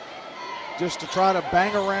 Just to try to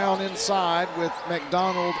bang around inside with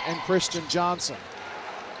McDonald and Christian Johnson.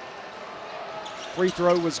 Free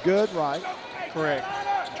throw was good, right? Correct.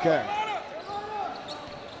 Okay.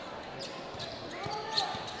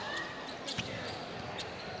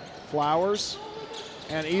 Flowers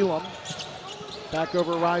and Elam. Back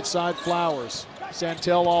over right side, Flowers.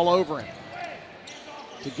 Santel all over him.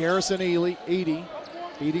 To Garrison Edie.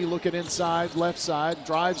 Edie looking inside, left side,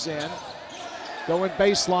 drives in. Going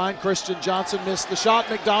baseline, Christian Johnson missed the shot.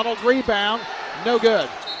 McDonald rebound, no good.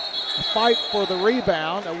 A fight for the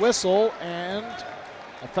rebound, a whistle, and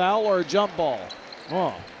a foul or a jump ball.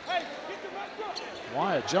 Oh.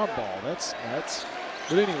 Why a jump ball? That's.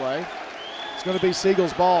 But anyway, it's going to be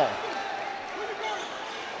Siegel's ball.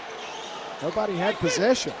 Nobody had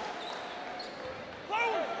possession.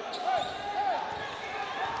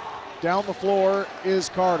 Down the floor is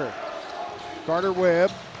Carter. Carter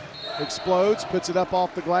Webb explodes, puts it up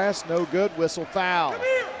off the glass, no good, whistle, foul. Come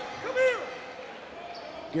here.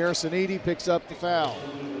 Garrison Edie picks up the foul.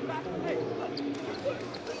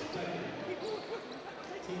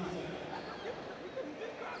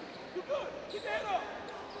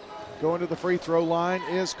 Going to the free throw line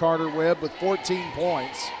is Carter Webb with 14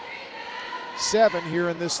 points. 7 here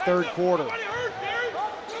in this third quarter.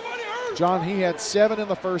 John, he had 7 in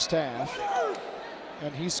the first half,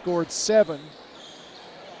 and he scored 7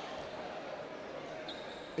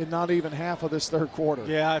 in not even half of this third quarter.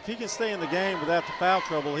 Yeah, if he can stay in the game without the foul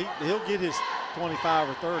trouble, he'll get his 25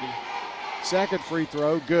 or 30. Second free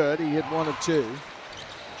throw, good. He hit 1 of 2.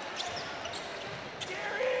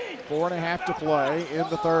 4.5 to play in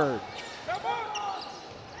the third.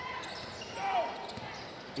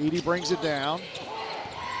 Edie brings it down.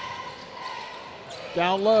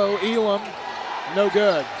 Down low, Elam, no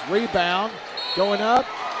good. Rebound, going up.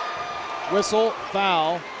 Whistle,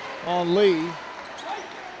 foul on Lee.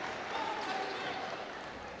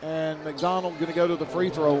 And McDonald going to go to the free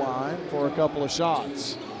throw line for a couple of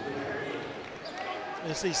shots.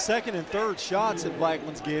 It's these second and third shots that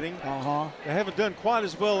Blackman's getting. They haven't done quite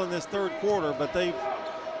as well in this third quarter, but they've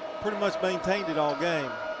pretty much maintained it all game.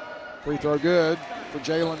 Free throw good for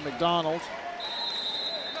Jalen McDonald.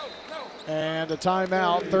 And a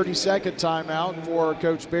timeout, 30-second timeout for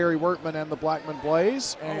Coach Barry Workman and the Blackman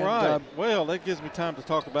Blaze. And, all right. Well, that gives me time to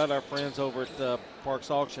talk about our friends over at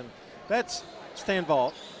Parks Auction. That's Stan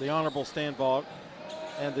Vaught, the Honorable Stan Vaught,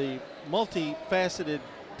 and the multifaceted,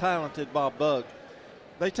 talented Bob Bugg.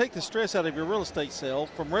 They take the stress out of your real estate sale.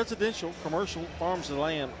 From residential, commercial, farms, and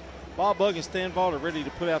land, Bob Bugg and Stan Vaught are ready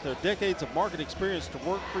to put out their decades of market experience to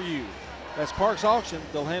work for you. That's Parks Auction.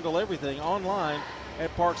 They'll handle everything online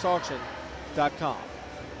at parksauction.com.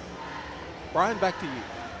 Brian, back to you.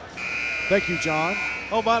 Thank you, John.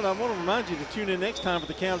 Oh, but I want to remind you to tune in next time for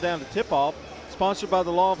the countdown to tip-off, sponsored by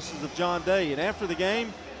the law offices of John Day. And after the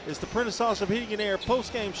game is the Prentice Sauce of Heating and Air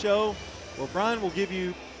post-game show, where Brian will give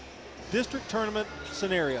you district tournament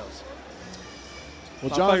scenarios. Well,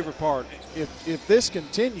 my John, favorite part. If this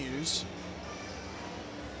continues,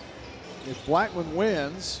 if Blackman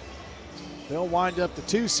wins, they'll wind up the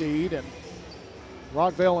 2 seed, and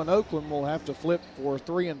Rockvale and Oakland will have to flip for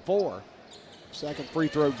 3 and 4. Second free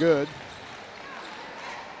throw good.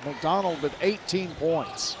 McDonald with 18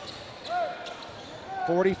 points.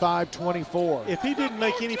 45-24. If he didn't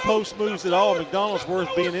make any post moves at all, McDonald's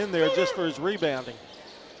worth being in there just for his rebounding.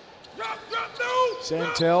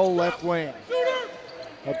 Santel left wing.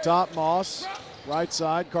 Up top, Moss. Right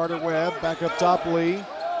side, Carter Webb. Back up top, Lee.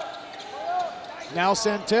 Now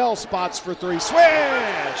Santel spots for three. Swish!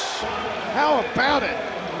 How about it?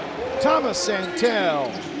 Thomas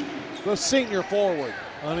Santel, the senior forward.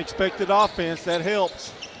 Unexpected offense, that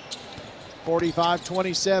helps.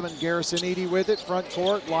 45-27, Garrison Eady with it, front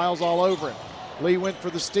court, Lyles all over him. Lee went for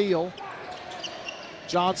the steal.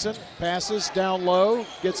 Johnson passes down low,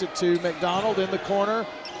 gets it to McDonald in the corner.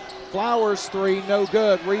 Flowers three, no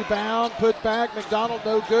good. Rebound, put back, McDonald,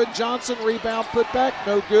 no good. Johnson, rebound, put back,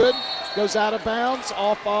 no good. Goes out of bounds,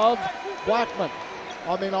 off of Blackman.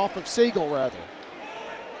 Off of Siegel, rather.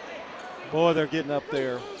 Boy, they're getting up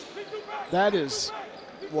there. That is,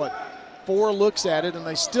 4 looks at it, and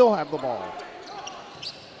they still have the ball.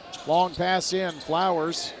 Long pass in,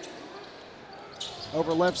 Flowers.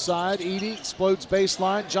 Over left side, Eady explodes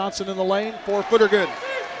baseline. Johnson in the lane, 4-footer good.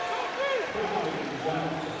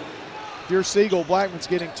 If you're Siegel, Blackman's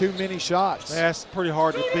getting too many shots. That's pretty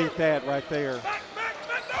hard to beat that right there.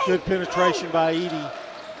 Good penetration by Eady.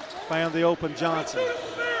 Found the open Johnson.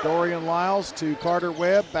 Dorian Lyles to Carter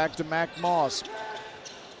Webb, back to Mac Moss.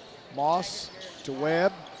 Moss to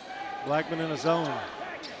Webb. Blackman in a zone.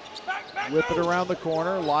 Whip it around the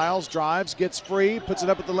corner. Lyles drives, gets free, puts it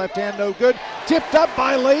up at the left hand, no good. Tipped up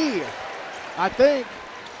by Lee, I think.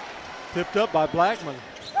 Tipped up by Blackman.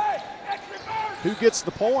 Who gets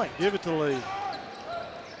the point? Give it to Lee.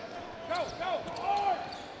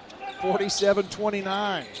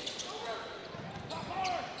 47-29.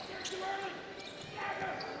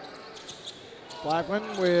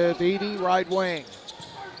 Blackman with Eady, right wing.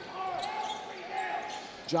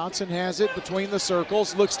 Johnson has it between the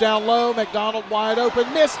circles, looks down low, McDonald wide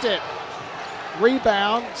open, missed it.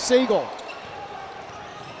 Rebound, Siegel.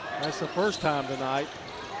 That's the first time tonight.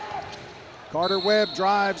 Carter Webb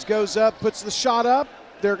drives, goes up, puts the shot up.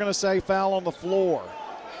 They're going to say foul on the floor.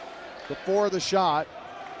 Before the shot,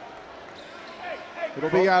 it'll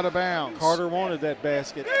be out of bounds. Carter wanted that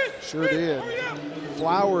basket. Sure did.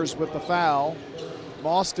 Flowers with the foul.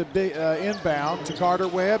 Moss to inbound to Carter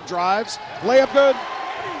Webb, drives, layup good.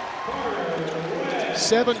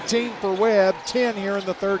 17 for Webb, 10 here in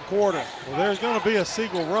the third quarter. Well, there's going to be a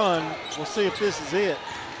Siegel run. We'll see if this is it.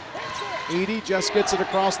 Eady just gets it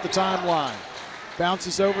across the timeline.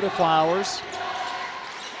 Bounces over to Flowers.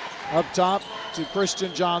 Up top to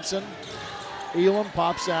Christian Johnson. Elam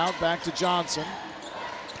pops out, back to Johnson.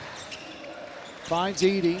 Finds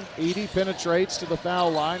Eady. Eady penetrates to the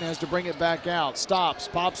foul line, has to bring it back out. Stops,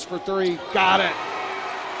 pops for three, got it.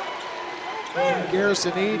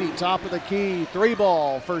 Garrison Eady, top of the key,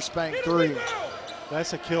 3-ball, first bank three.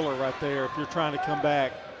 That's a killer right there if you're trying to come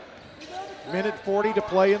back. Minute 40 to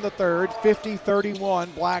play in the third,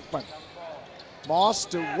 50-31 Blackman. Moss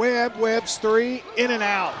to Webb, Webb's three, in and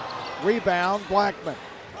out. Rebound, Blackman.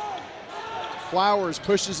 Flowers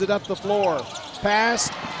pushes it up the floor.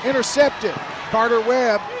 Pass, intercepted. Carter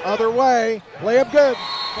Webb, other way, layup good.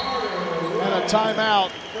 And a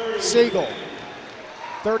timeout, Siegel.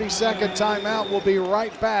 30-second timeout. We'll be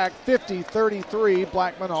right back. 50-33,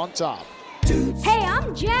 Blackman on top. Hey,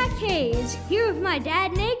 I'm Jack Hayes, here with my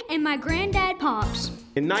dad Nick and my granddad Pops.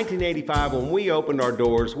 In 1985, when we opened our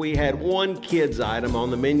doors, we had one kids item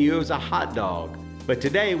on the menu. It was a hot dog. But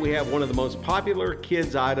today we have one of the most popular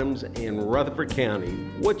kids items in Rutherford County.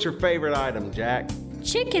 What's your favorite item, Jack?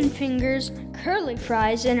 Chicken fingers, curly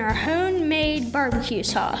fries, and our homemade barbecue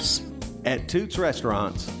sauce. At Toots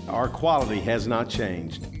Restaurants, our quality has not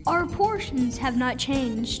changed. Our portions have not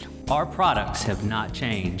changed. Our products have not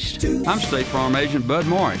changed. I'm State Farm Agent Bud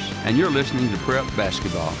Morris, and you're listening to Prep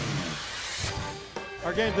Basketball.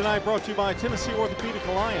 Our game tonight brought to you by Tennessee Orthopedic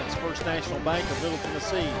Alliance, First National Bank of Middle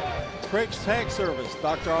Tennessee, Craig's Tax Service,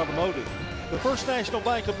 Dr. Automotive, the First National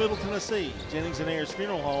Bank of Middle Tennessee, Jennings and Ayers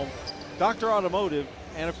Funeral Home, Dr. Automotive,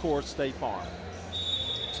 and of course, State Farm.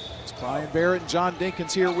 It's Brian Barrett and John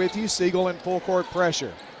Dinkins here with you. Siegel in full court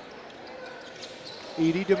pressure.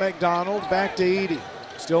 Eady to McDonald, back to Eady.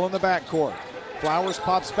 Still in the backcourt. Flowers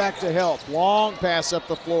pops back to help. Long pass up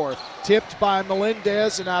the floor. Tipped by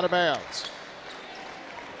Melendez and out of bounds.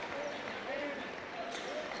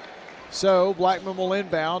 So Blackman will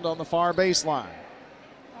inbound on the far baseline.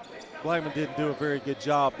 Blackman didn't do a very good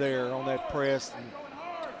job there on that press. And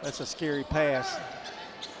that's a scary pass.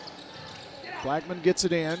 Blackman gets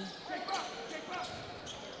it in.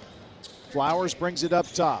 Flowers brings it up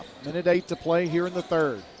top. Minute 8 to play here in the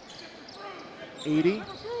third. Eady,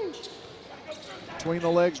 between the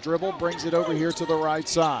legs dribble, brings it over here to the right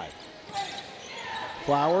side.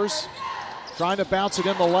 Flowers trying to bounce it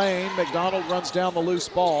in the lane. McDonald runs down the loose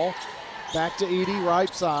ball. Back to Eady,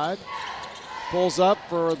 right side. Pulls up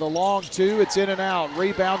for the long two. It's in and out.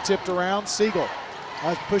 Rebound tipped around. Siegel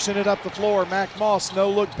Pushing it up the floor. Mac Moss, no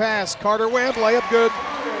look pass. Carter Webb, layup good.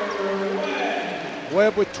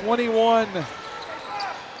 Webb with 21.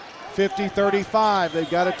 50-35. They've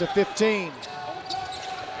got it to 15.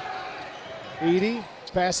 Edey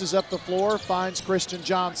passes up the floor, finds Christian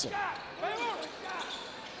Johnson.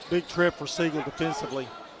 Big trip for Siegel defensively.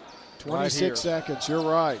 26 right seconds, you're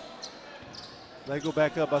right. They go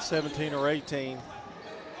back up by 17 or 18.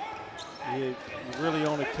 You really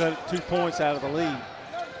only cut 2 points out of the lead.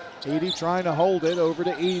 Edey trying to hold it over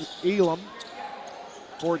to Elam.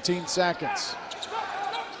 14 seconds.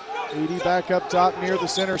 Edey back up top near the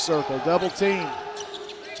center circle. Double team.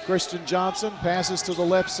 Christian Johnson passes to the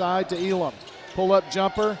left side to Elam. Pull-up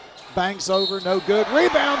jumper. Banks over. No good.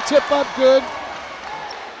 Rebound. Tip up good.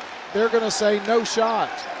 They're going to say no shot.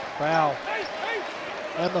 Foul.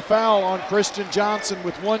 And the foul on Christian Johnson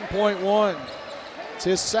with 1.1. It's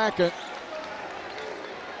his second.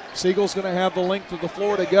 Siegel's going to have the length of the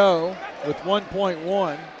floor to go with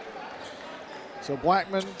 1.1. So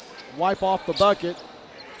Blackman wipe off the bucket.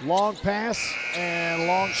 Long pass and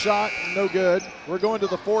long shot, no good. We're going to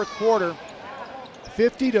the fourth quarter.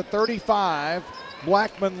 50-35.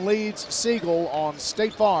 Blackman leads Siegel on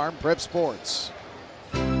State Farm Prep Sports.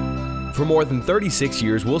 For more than 36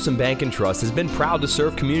 years, Wilson Bank & Trust has been proud to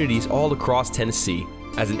serve communities all across Tennessee.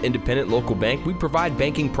 As an independent local bank, we provide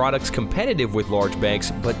banking products competitive with large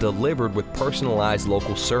banks, but delivered with personalized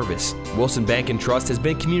local service. Wilson Bank & Trust has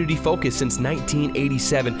been community-focused since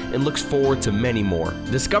 1987 and looks forward to many more.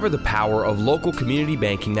 Discover the power of local community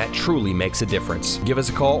banking that truly makes a difference. Give us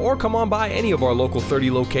a call or come on by any of our local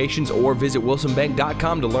 30 locations or visit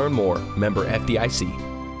wilsonbank.com to learn more. Member FDIC.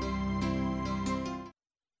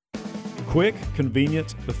 Quick,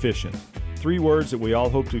 convenient, efficient. 3 words that we all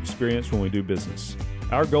hope to experience when we do business.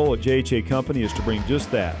 Our goal at JHA Company is to bring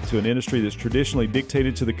just that to an industry that's traditionally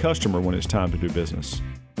dictated to the customer when it's time to do business.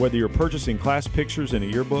 Whether you're purchasing class pictures in a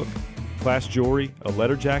yearbook, class jewelry, a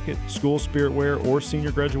letter jacket, school spirit wear, or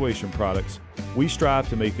senior graduation products, we strive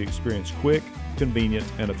to make the experience quick, convenient,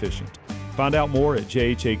 and efficient. Find out more at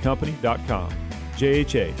jhacompany.com.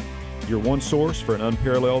 JHA, your one source for an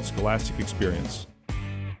unparalleled scholastic experience.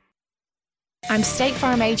 I'm State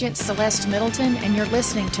Farm Agent Celeste Middleton, and you're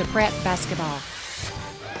listening to Prep Basketball.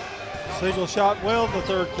 Siegel shot well in the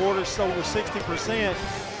third quarter, over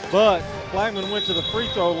 60%, but Blackman went to the free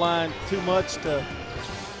throw line too much to,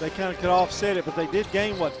 they kind of could offset it, but they did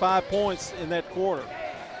gain, 5 points in that quarter.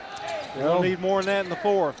 They'll need more than that in the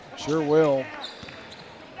fourth. Sure will.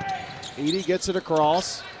 Edey gets it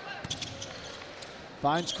across.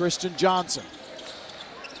 Finds Christian Johnson.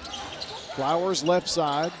 Flowers left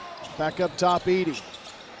side. Back up top, Edey.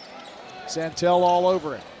 Santel all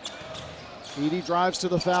over it. Edey drives to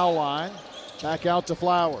the foul line. Back out to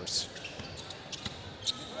Flowers.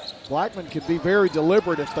 Blackman could be very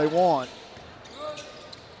deliberate if they want.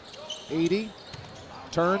 Edey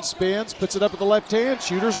turns, spins, puts it up with the left hand.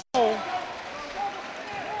 Shooter's goal.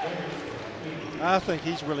 I think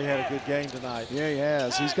he's really had a good game tonight. Yeah, he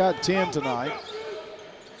has. He's got 10 tonight.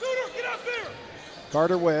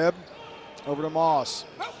 Carter Webb over to Moss.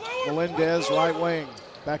 Melendez, right wing.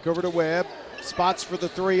 Back over to Webb. Spots for the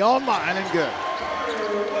three online and good.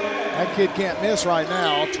 That kid can't miss right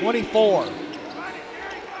now. 24.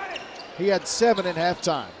 He had 7 at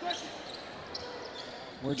halftime.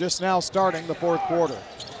 We're just now starting the fourth quarter.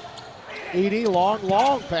 Edey,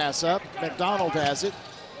 long pass up. McDonald has it.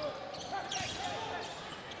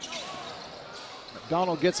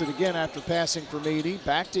 McDonald gets it again after passing from Edey.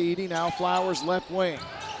 Back to Edey, now Flowers left wing.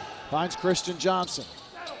 Finds Christian Johnson.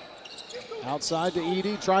 Outside to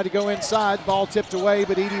Edey, tried to go inside, ball tipped away,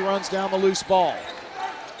 but Edey runs down the loose ball.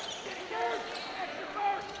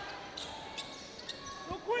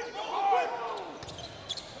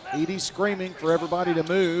 Edey screaming for everybody to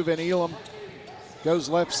move, and Elam goes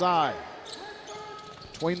left side.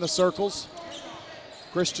 Between the circles,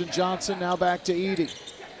 Christian Johnson now back to Edey.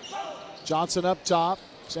 Johnson up top,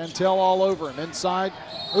 Santel all over him. Inside,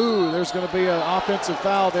 there's going to be an offensive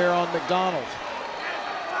foul there on McDonald.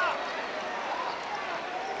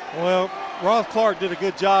 Well, Ross Clark did a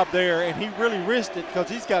good job there, and he really risked it because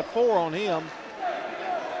he's got 4 on him,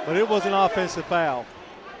 but it was an offensive foul.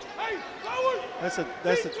 That's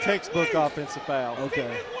a textbook offensive foul.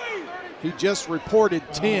 Okay. He just reported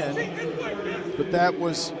 10, but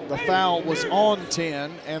the foul was on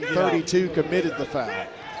 10, and 32 committed the foul.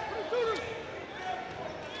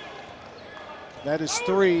 That is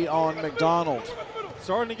 3 on McDonald.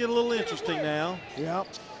 Starting to get a little interesting now. Yep.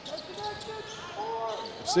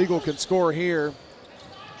 Siegel can score here.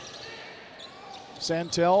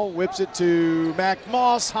 Santel whips it to Mac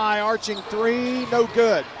Moss, high arching 3, no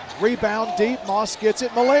good. Rebound deep. Moss gets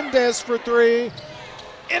it. Melendez for three.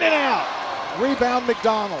 In and out. Rebound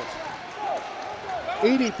McDonald.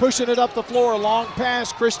 Edey pushing it up the floor. Long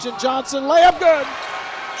pass. Christian Johnson. Layup good.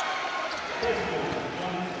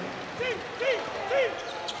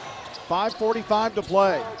 .5:45 to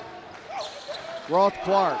play. Roth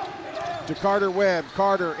Clark to Carter Webb.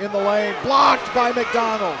 Carter in the lane. Blocked by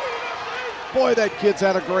McDonald. Boy, that kid's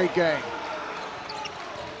had a great game.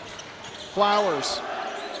 Flowers.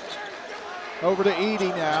 Over to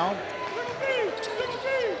Edey now.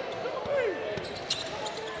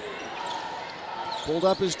 Pulled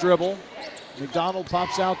up his dribble. McDonald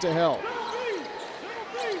pops out to help.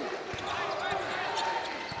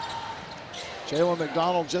 Jalen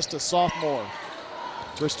McDonald, just a sophomore.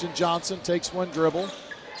 Christian Johnson takes one dribble.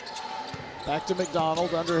 Back to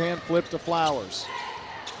McDonald, underhand flip to Flowers.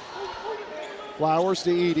 Flowers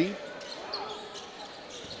to Edey.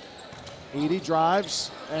 Edey drives,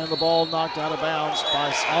 and the ball knocked out of bounds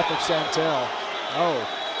off of Santel. Oh.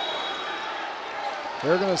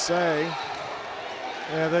 They're going to say.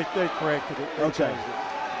 Yeah, they corrected it. They changed it.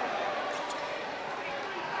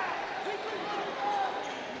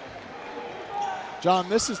 John,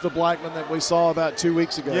 this is the Blackman that we saw about 2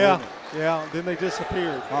 weeks ago. Yeah, then they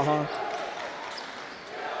disappeared.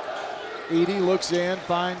 Edey looks in,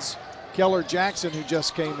 finds Keller Jackson, who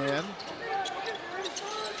just came in.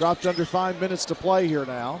 Dropped under 5 minutes to play here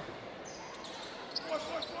now.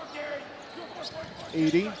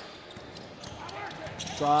 Edey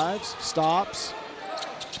drives, stops,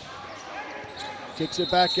 kicks it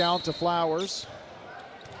back out to Flowers,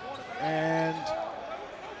 and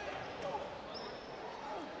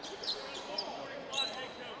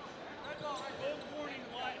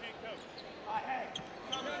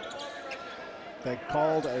they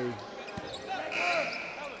called a.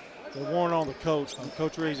 They warned on the coach.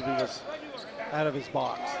 Coach Reesby was out of his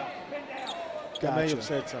box. He may have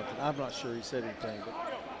said something. I'm not sure he said anything. But.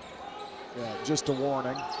 Yeah, just a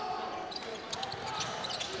warning.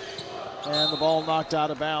 And the ball knocked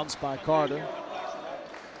out of bounds by Carter.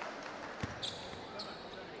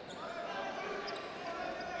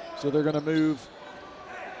 So they're going to move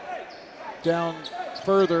down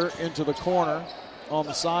further into the corner on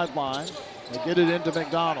the sideline. They get it into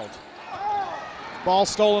McDonald. Ball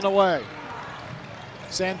stolen away.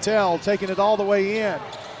 Santel taking it all the way in.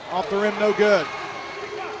 Off the rim, no good.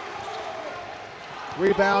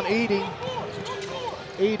 Rebound, Edey.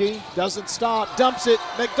 Edey doesn't stop, dumps it.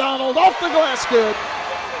 McDonald off the glass, good.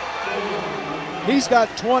 He's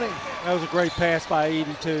got 20. That was a great pass by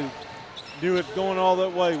Edey, too. Knew it going all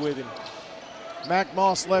that way with him. Mac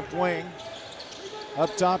Moss left wing.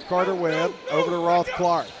 Up top, Carter Webb. Over to Roth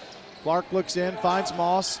Clark. Clark looks in, finds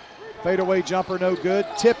Moss. Fadeaway jumper, no good.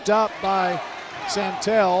 Tipped up by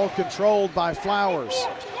Santel, controlled by Flowers.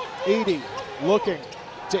 Edey looking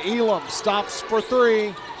to Elam, stops for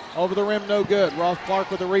three. Over the rim, no good. Roth Clark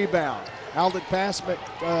with a rebound. Outlet pass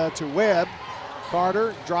to Webb.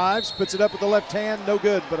 Carter drives, puts it up with the left hand, no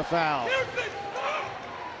good, but a foul.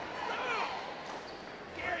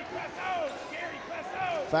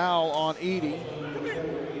 Foul on Edey.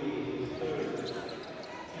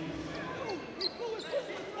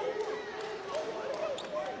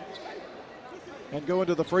 And going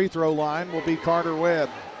to the free throw line will be Carter Webb.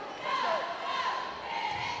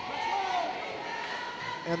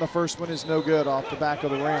 And the first one is no good off the back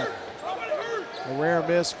of the rim. A rare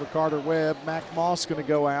miss for Carter Webb. Mac Moss going to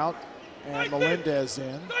go out and Melendez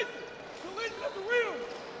in.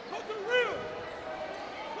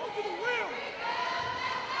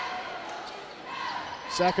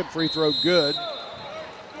 Second free throw good.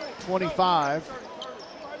 25.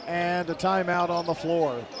 And a timeout on the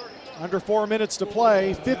floor. Under 4 minutes to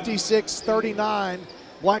play, 56-39.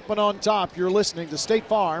 Blackman on top. You're listening to State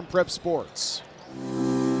Farm Prep Sports.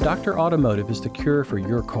 Dr. Automotive is the cure for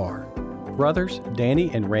your car. Brothers Danny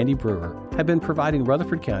and Randy Brewer have been providing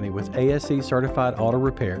Rutherford County with ASE certified auto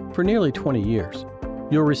repair for nearly 20 years.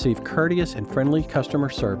 You'll receive courteous and friendly customer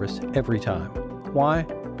service every time. Why?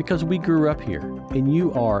 Because we grew up here and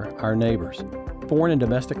you are our neighbors. Foreign and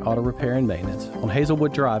domestic auto repair and maintenance on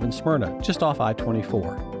Hazelwood Drive in Smyrna, just off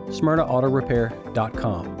I-24.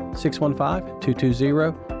 SmyrnaAutorepair.com,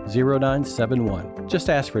 615-220-0971. Just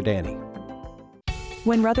ask for Danny.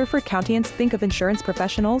 When Rutherford Countyans think of insurance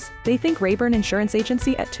professionals, they think Rayburn Insurance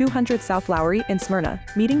Agency at 200 South Lowry in Smyrna,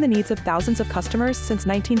 meeting the needs of thousands of customers since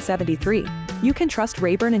 1973. You can trust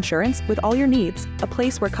Rayburn Insurance with all your needs, a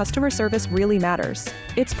place where customer service really matters.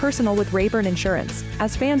 It's personal with Rayburn Insurance,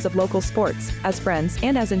 as fans of local sports, as friends,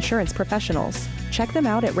 and as insurance professionals. Check them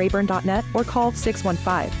out at rayburn.net or call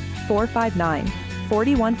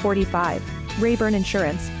 615-459-4145. Rayburn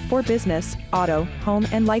Insurance, for business, auto, home,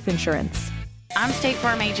 and life insurance. I'm State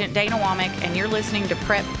Farm Agent Dana Womack, and you're listening to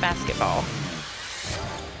Prep Basketball.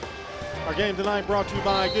 Our game tonight brought to you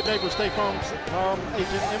by Good Neighbor State Farm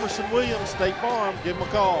Agent Emerson Williams. State Farm, give him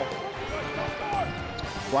a call.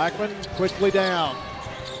 Blackman quickly down.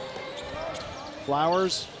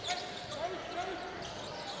 Flowers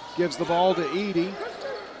gives the ball to Edie.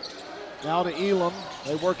 Now to Elam.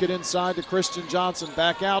 They work it inside to Christian Johnson.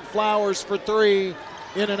 Back out. Flowers for three.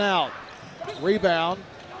 In and out. Rebound.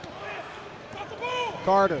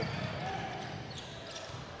 Carter.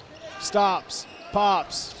 Stops.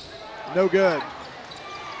 Pops. No good.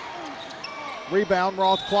 Rebound.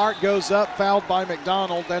 Roth Clark goes up. Fouled by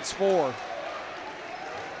McDonald. That's 4.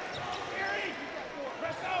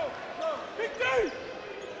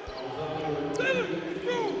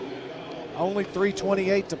 Only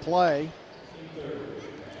 3:28 to play.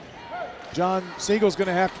 John Siegel's going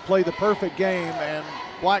to have to play the perfect game, and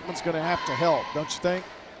Blackman's going to have to help, don't you think?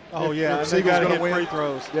 Oh, yeah, they got to hit free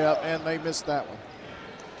throws. Yeah, and they missed that one.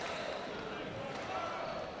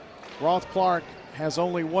 Roth Clark has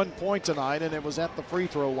only 1 point tonight, and it was at the free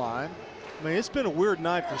throw line. I mean, it's been a weird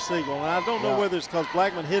night for Siegel, and I don't know whether it's because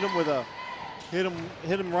Blackman hit him with a hit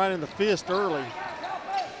him right in the fist early.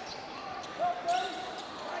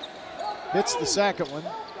 Hits the second one.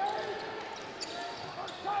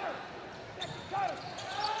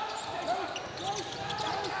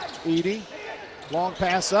 Edie, long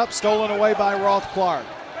pass up, stolen away by Roth Clark.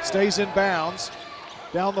 Stays in bounds.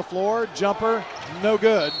 Down the floor, jumper, no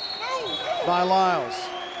good by Lyles.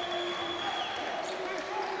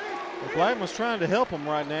 Well, Blackman's trying to help him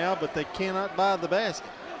right now, but they cannot buy the basket.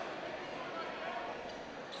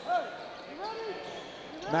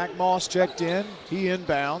 Mac Moss checked in, he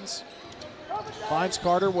inbounds. Finds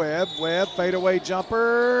Carter Webb. Webb, fadeaway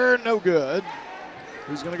jumper, no good.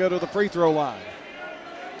 He's going to go to the free throw line.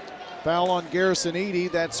 Foul on Garrison Edie,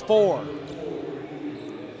 that's 4.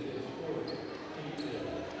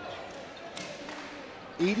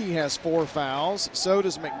 Edie has 4 fouls, so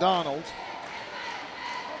does McDonald.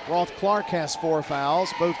 Roth Clark has 4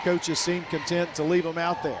 fouls. Both coaches seem content to leave him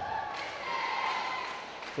out there.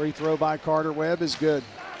 Free throw by Carter Webb is good.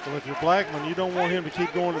 Well, if you're Blackman, you don't want him to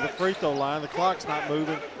keep going to the free throw line. The clock's not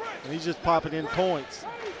moving, and he's just popping in points.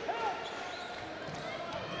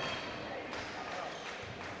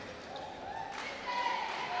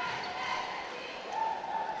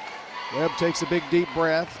 Webb takes a big deep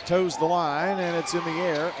breath, toes the line, and it's in the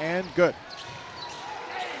air, and good.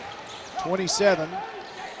 27.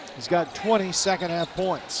 He's got 20 second half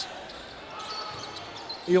points.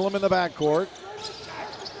 Elam in the backcourt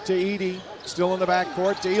to Edie. Still in the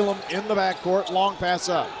backcourt to Elam in the backcourt. Long pass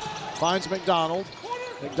up. Finds McDonald.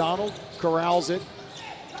 McDonald corrals it.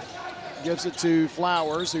 Gives it to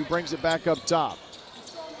Flowers, who brings it back up top.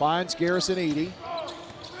 Finds Garrison Edie.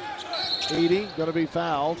 Edie going to be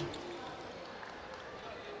fouled.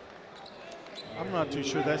 I'm not too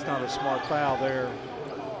sure that's not a smart foul there.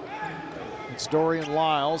 It's Dorian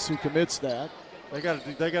Lyles who commits that. They got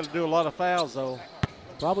to do a lot of fouls though.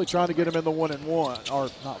 Probably trying to get him in the 1-and-1, or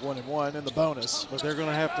not 1-and-1, in the bonus. But they're going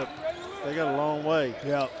to have to, they got a long way.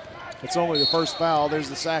 Yeah, it's only the first foul. There's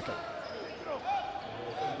the second.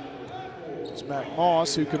 It's Mac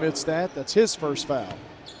Moss who commits that. That's his first foul.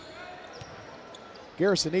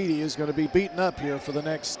 Garrison Edie is going to be beaten up here for the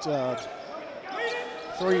next 3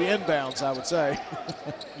 inbounds, I would say.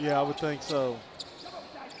 Yeah, I would think so.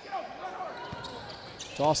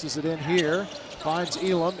 Tosses it in here. Finds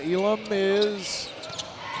Elam. Elam is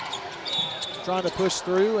trying to push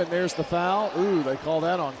through, and there's the foul. Ooh, they call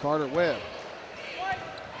that on Carter Webb.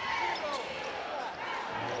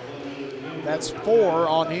 That's 4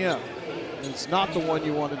 on him. It's not the one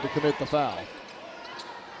you wanted to commit the foul.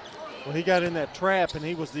 Well, he got in that trap, and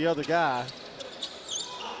he was the other guy.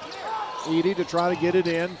 Edie to try to get it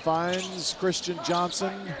in. Finds Christian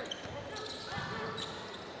Johnson.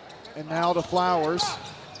 And now to Flowers.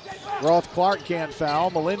 Roth Clark can't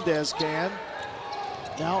foul. Melendez can.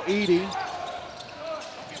 Now Edie.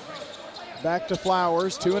 Back to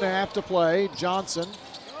Flowers. 2.5 to play. Johnson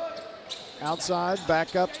outside.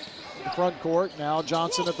 Back up the front court. Now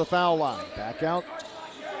Johnson at the foul line. Back out.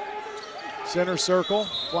 Center circle.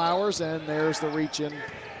 Flowers. And there's the reach-in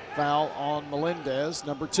foul on Melendez.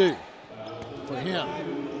 Number 2 for him.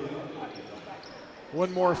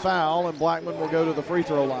 One more foul, and Blackman will go to the free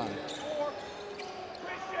throw line.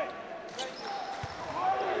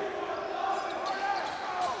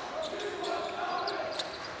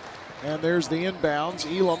 And there's the inbounds.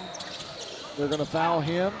 Elam, they're going to foul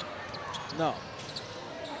him. No.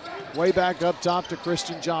 Way back up top to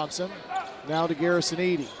Christian Johnson. Now to Garrison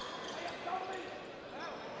Edie.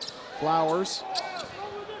 Flowers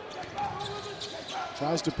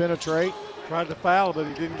tries to penetrate. Tried to foul, but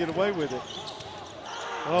he didn't get away with it.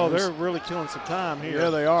 Oh, they're really killing some time here. Yeah,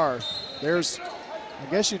 they are. I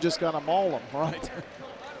guess you just got to maul them, right?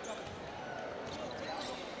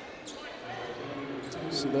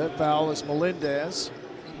 So that foul is Melendez.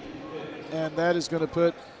 And that is going to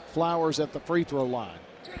put Flowers at the free throw line.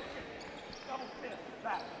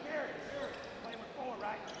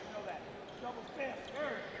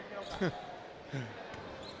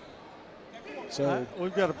 So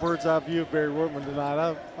we've got a bird's eye view of Barry Workman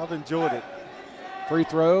tonight. I've enjoyed it. Free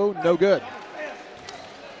throw, no good.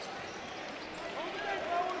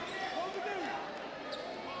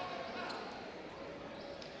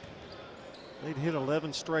 They'd hit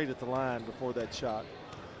 11 straight at the line before that shot.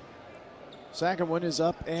 Second one is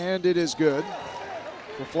up, and it is good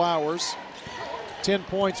for Flowers. 10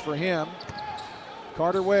 points for him.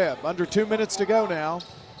 Carter Webb, under 2 minutes to go now.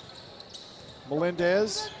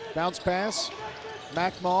 Melendez, bounce pass.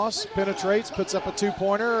 Mac Moss penetrates, puts up a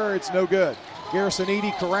two-pointer. It's no good. Garrison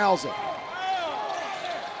Eady corrals it.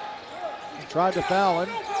 Tried to foul him.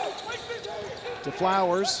 To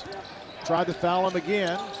Flowers. Tried to foul him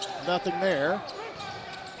again. Nothing there.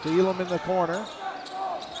 To Elam in the corner.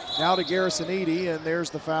 Now to Garrison Eady, and there's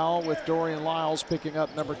the foul with Dorian Lyles picking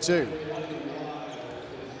up number 2.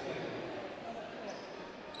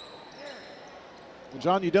 Well,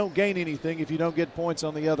 John, you don't gain anything if you don't get points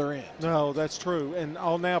on the other end. No, that's true. And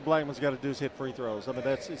all now Blackman's got to do is hit free throws. I mean,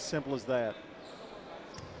 that's as simple as that.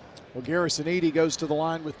 Well, Garrison Eady goes to the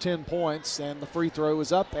line with 10 points, and the free throw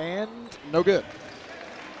is up and no good.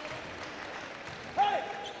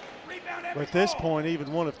 But at this point,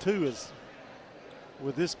 even 1 of 2 is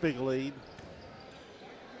with this big lead.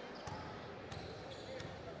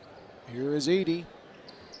 Here is Eady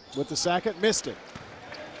with the second, missed it.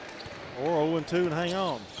 Or 0-2 and hang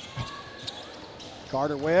on.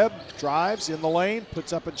 Carter Webb drives in the lane,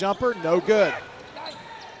 puts up a jumper, no good.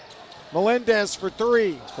 Melendez for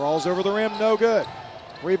 3, crawls over the rim, no good.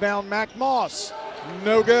 Rebound Mac Moss,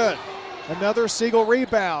 no good. Another Siegel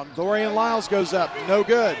rebound. Dorian Lyles goes up, no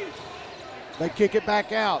good. They kick it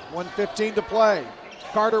back out, 1:15 to play.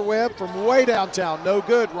 Carter Webb from way downtown, no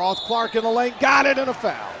good. Roth Clark in the lane, got it, and a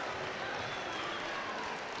foul.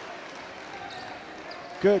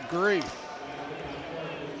 Good grief.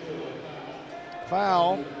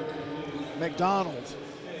 Foul, McDonald.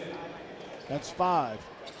 That's 5.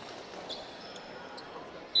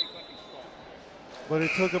 But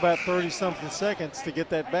it took about 30-something seconds to get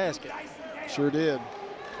that basket. Sure did.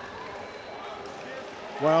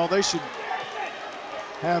 Well, they should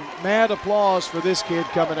have mad applause for this kid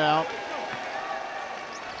coming out.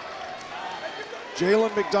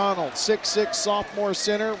 Jalen McDonald, 6'6" sophomore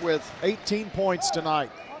center with 18 points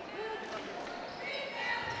tonight.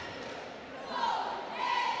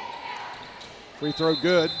 Free throw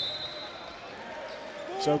good.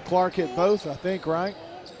 So Clark hit both, I think, right?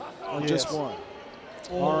 Or just one?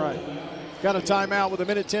 All right. Got a timeout with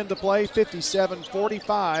 1:10 to play,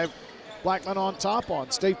 57-45. Blackman on top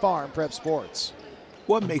on State Farm Prep Sports.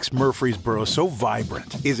 What makes Murfreesboro so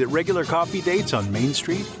vibrant? Is it regular coffee dates on Main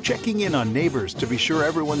Street? Checking in on neighbors to be sure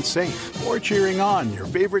everyone's safe? Or cheering on your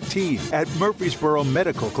favorite team? At Murfreesboro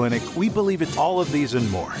Medical Clinic, we believe it's all of these and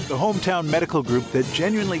more. The hometown medical group that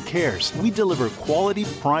genuinely cares. We deliver quality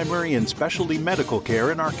primary and specialty medical care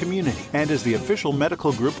in our community. And as the official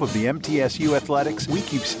medical group of the MTSU Athletics, we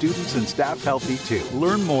keep students and staff healthy too.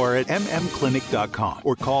 Learn more at mmclinic.com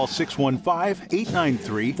or call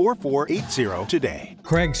 615-893-4480 today.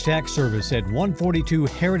 Craig's Tax Service at 142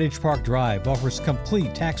 Heritage Park Drive offers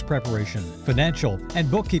complete tax preparation, financial, and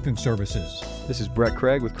bookkeeping services. This is Brett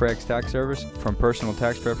Craig with Craig's Tax Service. From personal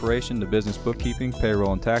tax preparation to business bookkeeping,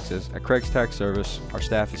 payroll, and taxes, at Craig's Tax Service, our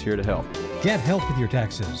staff is here to help. Get help with your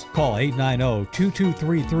taxes. Call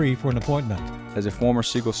 890-2233 for an appointment. As a former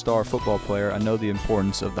Siegel Star football player, I know the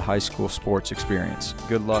importance of the high school sports experience.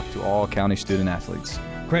 Good luck to all county student athletes.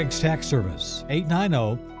 Craig's Tax Service,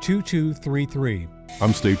 890-2233.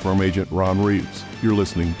 I'm State Farm Agent Ron Reeves. You're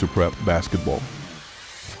listening to Prep Basketball.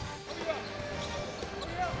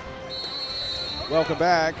 Welcome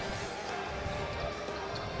back.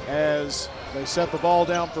 As they set the ball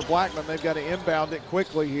down for Blackman, they've got to inbound it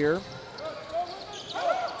quickly here.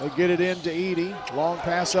 They get it into Eady. Long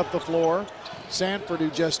pass up the floor. Sanford, who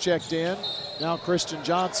just checked in. Now Christian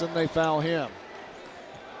Johnson, they foul him.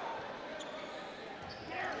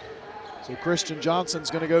 So Christian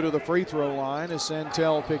Johnson's going to go to the free throw line as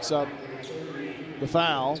Santel picks up the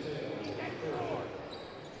foul.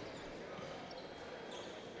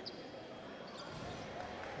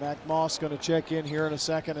 Mac Moss going to check in here in a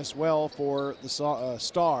second as well for the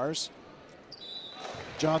Stars.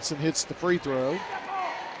 Johnson hits the free throw.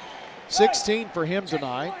 16 for him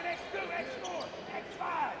tonight.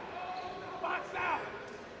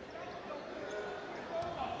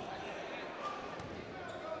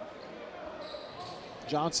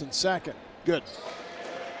 Johnson second. Good.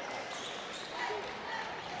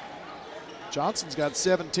 Johnson's got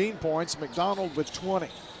 17 points. McDonald with 20.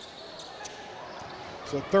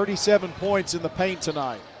 So 37 points in the paint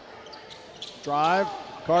tonight. Drive.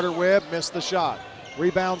 Carter Webb missed the shot.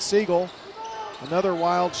 Rebound Siegel. Another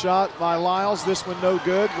wild shot by Lyles. This one no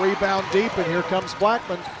good. Rebound deep, and here comes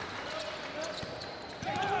Blackman.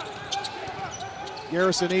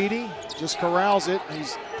 Garrison Edey just corrals it.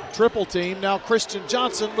 He's triple team. Now Christian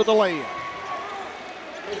Johnson with a lay-in.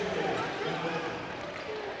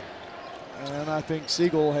 And I think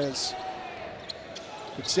Siegel has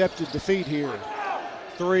accepted defeat here.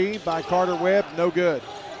 3 by Carter Webb, no good.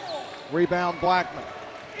 Rebound Blackman.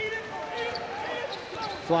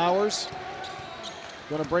 Flowers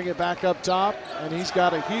going to bring it back up top, and he's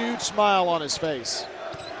got a huge smile on his face.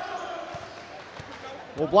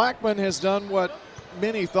 Well, Blackman has done what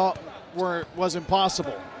many thought was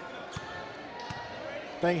impossible.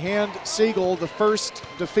 They hand Siegel the first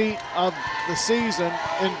defeat of the season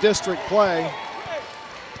in district play.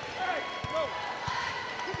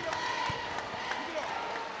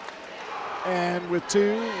 And with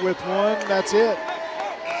 2, with 1, that's it.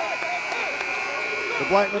 The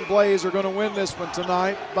Blackman Blaze are going to win this one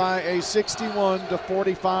tonight by a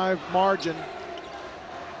 61-45 margin.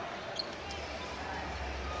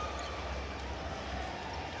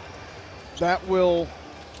 That will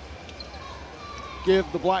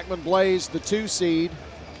give the Blackman Blaze the 2 seed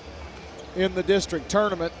in the district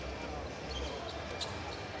tournament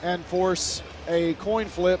and force a coin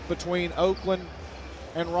flip between Oakland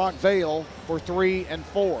and Rockvale for 3 and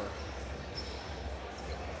 4.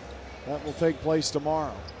 That will take place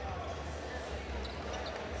tomorrow.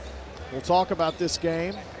 We'll talk about this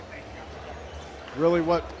game. Really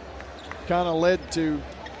what kind of led to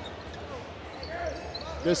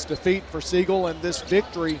this defeat for Siegel and this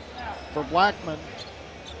victory for Blackman.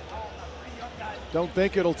 Don't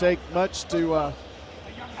think it'll take much to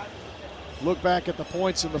look back at the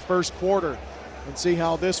points in the first quarter and see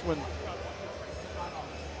how this one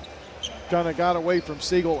kind of got away from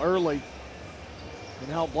Siegel early and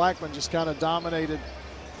how Blackman just kind of dominated.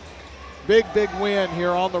 Big win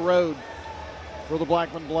here on the road for the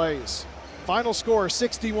Blackman Blaze. Final score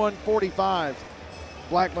 61-45.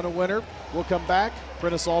 Blackman a winner. We'll come back.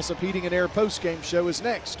 Prentice Allsup Heating and Air postgame show is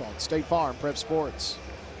next on State Farm Prep Sports.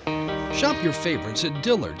 Shop your favorites at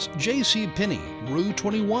Dillard's, JCPenney, Rue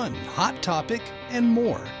 21, Hot Topic, and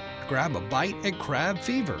more. Grab a bite at Crab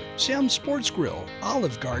Fever, Sam's Sports Grill,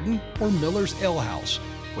 Olive Garden, or Miller's Ale House.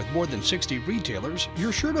 With more than 60 retailers,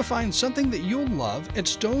 you're sure to find something that you'll love at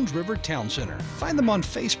Stones River Town Center. Find them on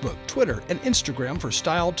Facebook, Twitter, and Instagram for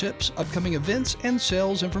style tips, upcoming events, and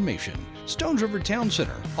sales information. Stones River Town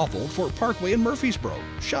Center, off Old Fort Parkway in Murfreesboro.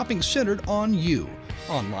 Shopping centered on you.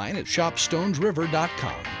 Online at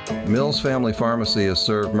shopstonesriver.com. Mills Family Pharmacy has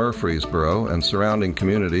served Murfreesboro and surrounding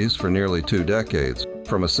communities for nearly 2 decades.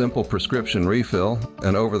 From a simple prescription refill,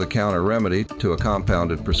 an over-the-counter remedy, to a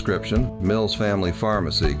compounded prescription, Mills Family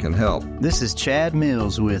Pharmacy can help. This is Chad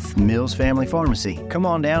Mills with Mills Family Pharmacy. Come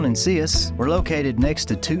on down and see us. We're located next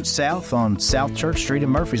to Toot South on South Church Street in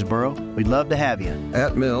Murfreesboro. We'd love to have you.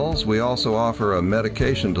 At Mills, we also offer a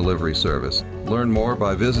medication delivery service. Learn more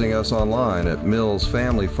by visiting us online at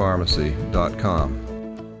millsfamilypharmacy.com.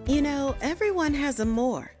 You know, everyone has a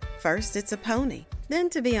more. First, it's a pony, then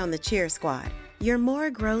to be on the cheer squad. Your more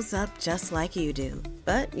grows up just like you do,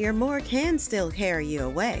 but your more can still carry you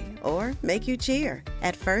away or make you cheer.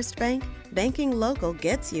 At First Bank, banking local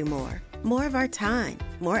gets you more. More of our time,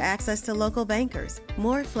 more access to local bankers,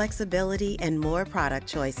 more flexibility, and more product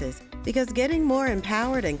choices. Because getting more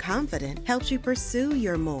empowered and confident helps you pursue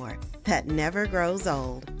your more that never grows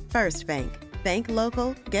old. First Bank. Bank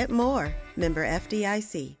local, get more. Member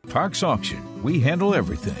FDIC. Parks Auction. We handle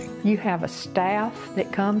everything. You have a staff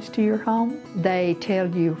that comes to your home. They tell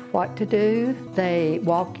you what to do. They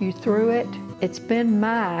walk you through it. It's been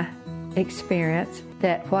my experience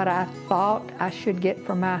that what I thought I should get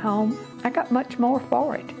for my home, I got much more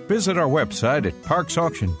for it. Visit our website at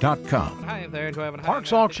parksauction.com. Hi there,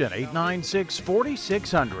 Parks Auction,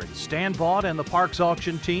 896-4600. Stan Vaught and the Parks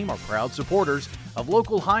Auction team are proud supporters of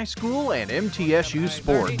local high school and MTSU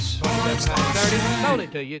sports.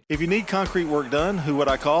 If you need concrete work done, who would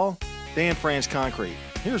I call? Dan Franch Concrete.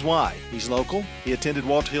 Here's why. He's local. He attended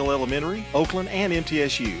Walter Hill Elementary, Oakland, and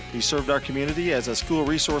MTSU. He served our community as a school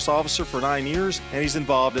resource officer for 9 years, and he's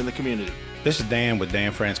involved in the community. This is Dan with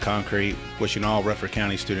Dan France Concrete, wishing all Rutherford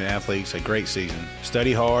County student athletes a great season.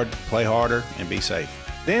 Study hard, play harder, and be safe.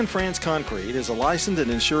 Dan France Concrete is a licensed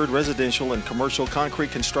and insured residential and commercial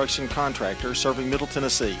concrete construction contractor serving Middle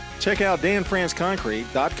Tennessee. Check out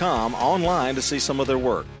danfranceconcrete.com online to see some of their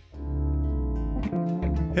work.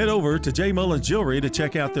 Head over to J. Mullins Jewelry to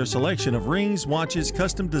check out their selection of rings, watches,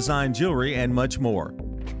 custom design jewelry, and much more.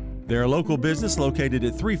 They're a local business located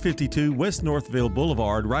at 352 West Northville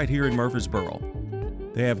Boulevard right here in Murfreesboro.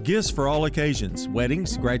 They have gifts for all occasions,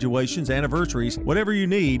 weddings, graduations, anniversaries, whatever you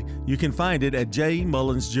need, you can find it at J.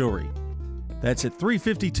 Mullins Jewelry. That's at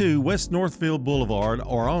 352 West Northville Boulevard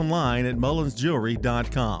or online at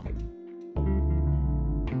mullinsjewelry.com.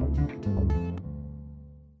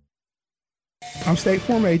 I'm State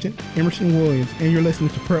Farm Agent Emerson Williams, and you're listening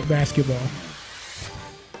to Prep Basketball.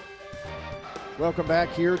 Welcome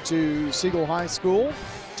back here to Siegel High School.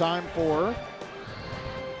 Time for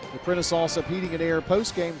the Prentice Allsup Heating and Air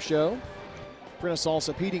postgame show. Prentice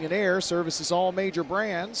Allsup Heating and Air services all major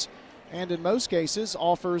brands and in most cases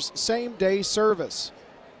offers same-day service.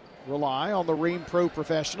 Rely on the Rheem Pro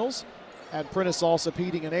professionals at Prentice Allsup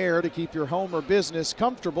Heating and Air to keep your home or business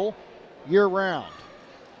comfortable year-round.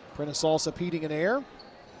 Prentice Allsup Heating and Air.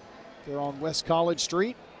 They're on West College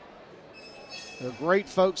Street. They're great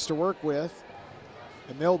folks to work with,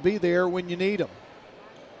 and they'll be there when you need them.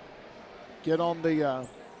 Get on the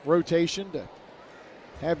rotation to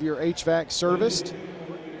have your HVAC serviced.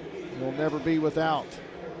 You'll never be without.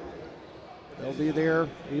 They'll be there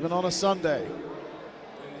even on a Sunday.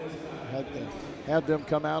 Had them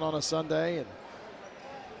come out on a Sunday, and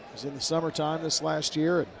it was in the summertime this last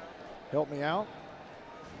year and helped me out.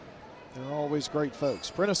 They're always great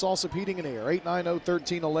folks. Prentice Allsup Heating and Air,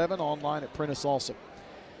 890-1311, online at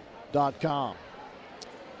PrenticeAllsup.com.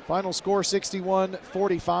 Final score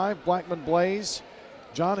 61-45, Blackman Blaze.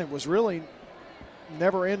 John, it was really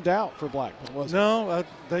never in doubt for Blackman, was it? No,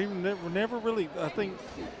 they were never really, I think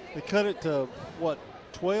they cut it to,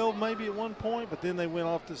 12 maybe at one point, but then they went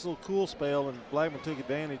off this little cool spell and Blackman took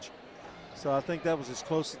advantage. So I think that was as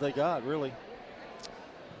close as they got, really.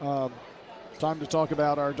 Time to talk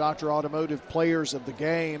about our Dr. Automotive players of the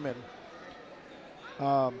game, and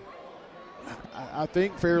I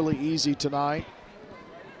think fairly easy tonight.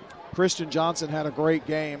 Christian Johnson had a great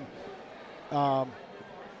game.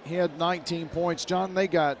 He had 19 points. John, they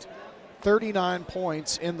got 39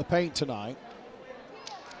 points in the paint tonight.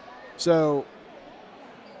 So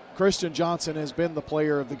Christian Johnson has been the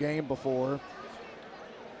player of the game before.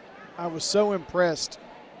 I was so impressed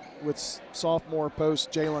with sophomore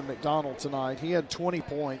post Jalen McDonald tonight. He had 20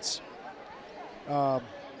 points. Yeah,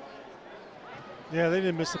 they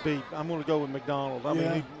didn't miss a beat. I'm going to go with McDonald. I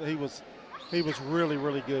mean, he was really,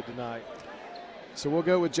 really good tonight. So we'll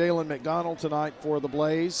go with Jalen McDonald tonight for the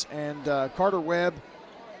Blaze. And Carter Webb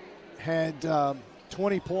had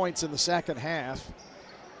 20 points in the second half.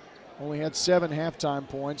 Only had 7 halftime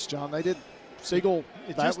points. John, they did. Siegel,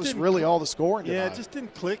 that was really all the scoring tonight. Yeah, it just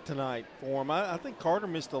didn't click tonight for him. I think Carter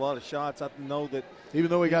missed a lot of shots. I know that.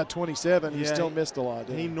 Even though he got 27, he still missed a lot.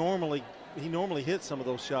 He normally hits some of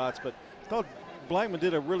those shots, but I thought Blackman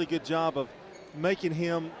did a really good job of making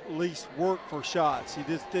him at least work for shots. He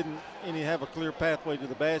just didn't have a clear pathway to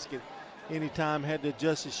the basket anytime, had to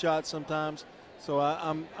adjust his shots sometimes. So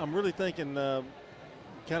I'm really thinking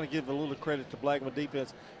kind of give a little credit to Blackman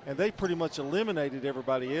defense. And they pretty much eliminated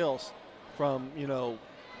everybody else from,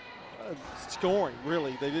 scoring,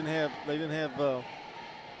 really. They just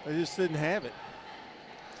didn't have it.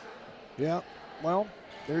 Yeah, well,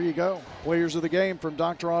 there you go. Players of the game from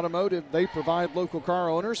Dr. Automotive. They provide local car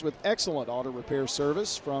owners with excellent auto repair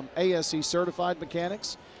service from ASE certified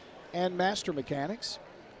mechanics and master mechanics.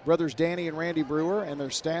 Brothers Danny and Randy Brewer and their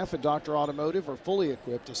staff at Dr. Automotive are fully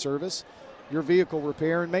equipped to service your vehicle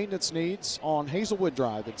repair and maintenance needs on Hazelwood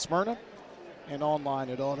Drive in Smyrna and online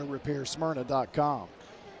at autorepairsmyrna.com.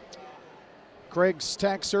 Craig's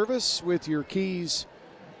Tax Service with your keys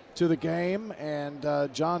to the game. And,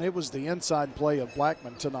 John, it was the inside play of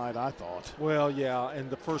Blackman tonight, I thought. Well, yeah, and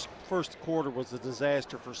the first quarter was a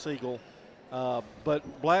disaster for Siegel.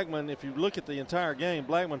 But Blackman, if you look at the entire game,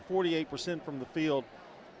 Blackman 48% from the field,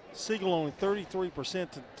 Siegel only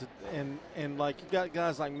 33%, and like you got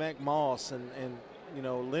guys like Mac Moss and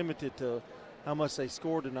limited to how much they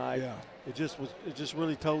scored tonight. Yeah. It just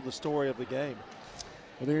really told the story of the game.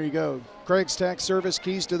 Well, there you go. Craig's Tax Service,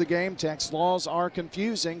 keys to the game. Tax laws are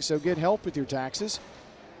confusing, so get help with your taxes.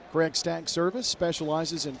 Craig's Tax Service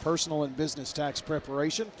specializes in personal and business tax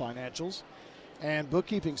preparation, financials, and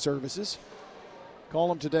bookkeeping services. Call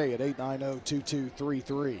them today at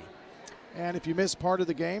 890-2233. And if you missed part of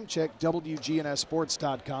the game, check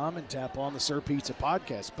WGNSSports.com and tap on the Sir Pizza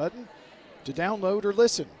podcast button to download or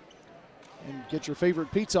listen. And get your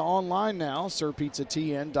favorite pizza online now,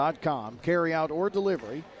 sirpizzatn.com. Carry out or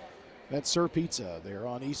delivery. That's Sir Pizza. They're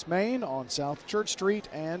on East Main, on South Church Street,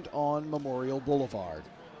 and on Memorial Boulevard.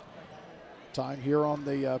 Time here on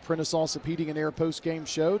the Prentice Allsup Heating and Air post-game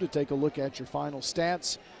show to take a look at your final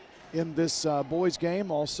stats in this boys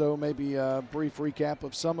game. Also, maybe a brief recap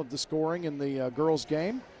of some of the scoring in the girls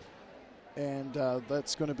game. And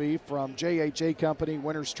that's going to be from JHA Company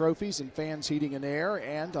Winners Trophies and Fans Heating and Air.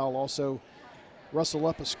 And I'll also rustle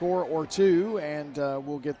up a score or two, and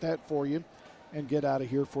we'll get that for you and get out of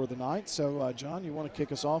here for the night. So, John, you want to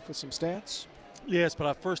kick us off with some stats? Yes, but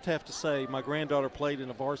I first have to say my granddaughter played in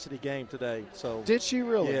a varsity game today. So did she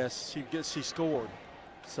really? Yes, she scored.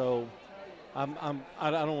 So I don't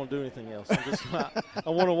want to do anything else. I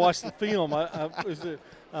want to watch the film.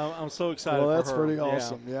 I'm so excited. Well, for that's her. pretty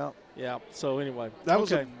awesome. Yeah. Yeah. So anyway, that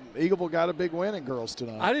was Eagleville got a big win in girls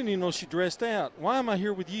tonight. I didn't even know she dressed out. Why am I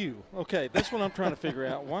here with you? Okay, that's what I'm trying to figure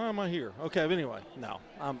out. Why am I here? Okay, but anyway, no,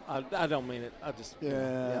 I don't mean it. I just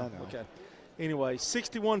yeah. Okay. Anyway,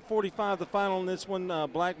 61-45 the final in this one.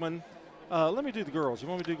 Blackman. Let me do the girls. You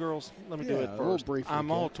want me to do girls? Let me do it first.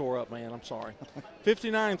 I'm all tore up, man. I'm sorry.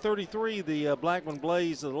 59-33, the Blackman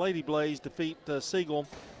Blaze, the Lady Blaze, defeat Siegel.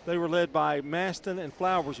 They were led by Maston and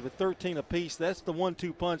Flowers with 13 apiece. That's the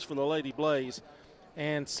 1-2 punch for the Lady Blaze.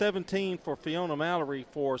 And 17 for Fiona Mallory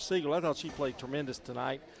for Siegel. I thought she played tremendous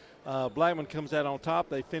tonight. Blackman comes out on top.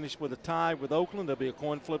 They finish with a tie with Oakland. There'll be a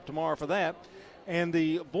coin flip tomorrow for that. And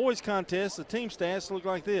the boys contest, the team stats look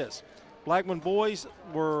like this. Blackman boys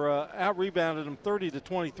were out-rebounded them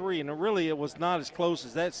 30-23, and really it was not as close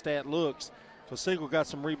as that stat looks. So Siegel got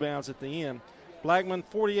some rebounds at the end. Blackman,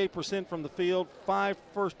 48% from the field, 5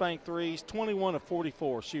 first bank threes, 21 of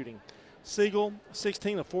 44 shooting. Siegel,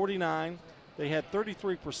 16 of 49. They had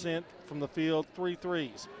 33% from the field, 3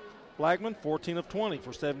 threes. Blackman, 14 of 20 for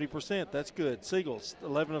 70%. That's good. Siegel's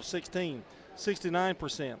 11 of 16,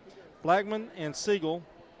 69%. Blackman and Siegel,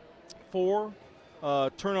 4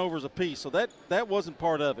 turnovers apiece. So that wasn't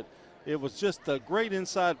part of it. It was just a great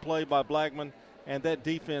inside play by Blackman, and that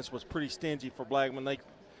defense was pretty stingy for Blackman.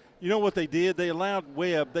 You know what they did? They allowed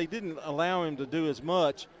Webb. They didn't allow him to do as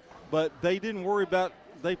much, but they didn't worry about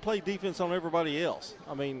 – they played defense on everybody else.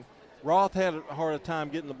 I mean, Roth had a harder time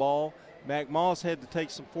getting the ball. Mac Moss had to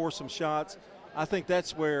force some shots. I think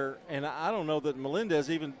that's where – and I don't know that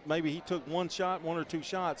Melendez even – maybe he took one or two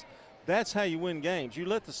shots. That's how you win games. You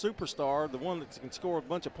let the superstar, the one that can score a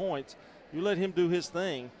bunch of points, you let him do his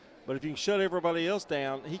thing. But if you can shut everybody else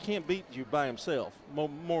down, he can't beat you by himself, more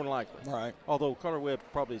than likely. Right. Although Carter Webb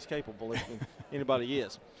probably is capable if anybody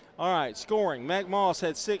is. All right, scoring. Mac Moss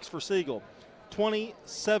had 6 for Siegel.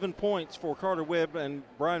 27 points for Carter Webb, and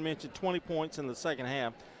Brian mentioned 20 points in the second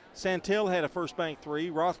half. Santel had a first bank 3.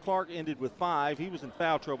 Roth Clark ended with 5. He was in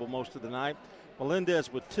foul trouble most of the night.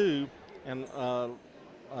 Melendez with 2, and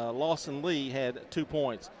Lawson Lee had 2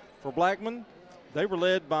 points. For Blackman, they were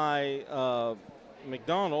led by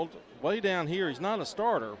McDonald. Way down here, he's not a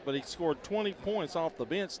starter, but he scored 20 points off the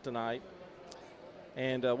bench tonight.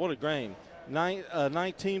 And what a game.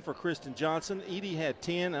 19 for Kristen Johnson. Edie had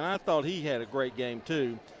 10, and I thought he had a great game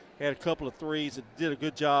too. Had a couple of threes. Did a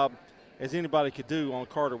good job, as anybody could do, on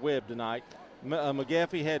Carter Webb tonight.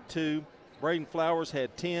 McGaffey had 2. Braden Flowers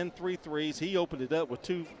had 10, 3 threes. He opened it up with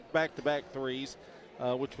 2 back-to-back threes,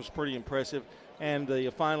 which was pretty impressive. And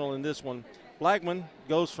the final in this one, Blackman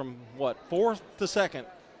goes from, 4th to 2nd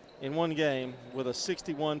in one game with a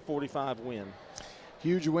 61-45 win.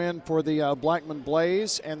 Huge win for the Blackman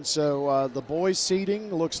Blaze. And so the boys'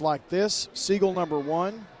 seeding looks like this. Siegel number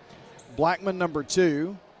 1, Blackman number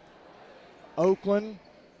 2. Oakland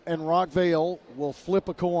and Rockvale will flip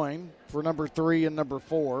a coin for number 3 and number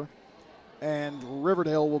 4. And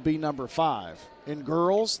Riverdale will be number 5. In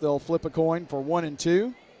girls, they'll flip a coin for 1 and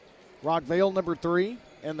 2. Rockvale number 3,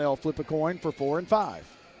 and they'll flip a coin for 4 and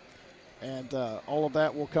 5. And all of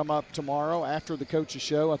that will come up tomorrow after the coaches'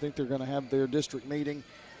 show. I think they're going to have their district meeting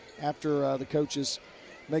after the coaches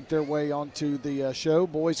make their way onto the show.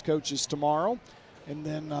 Boys coaches tomorrow. And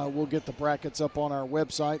then we'll get the brackets up on our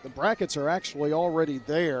website. The brackets are actually already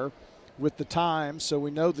there with the times, so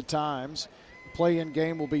we know the times. The play-in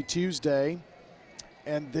game will be Tuesday.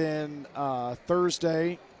 And then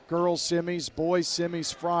Thursday, girls semis, boys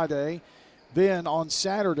semis Friday. Then on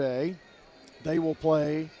Saturday, they will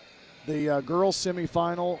play the girls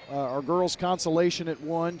semifinal, or girls consolation at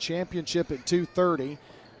 1, championship at 2:30.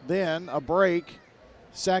 Then a break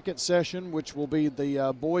second session, which will be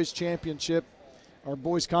the boys championship, or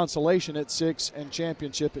boys consolation at 6 and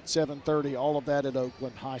championship at 7:30. All of that at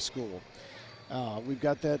Oakland High School. We've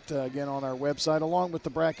got that again on our website, along with the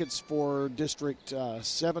brackets for District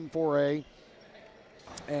 7 4A.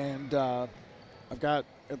 And I've got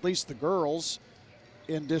at least the girls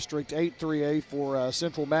in District 8 3A for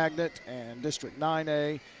Central Magnet and District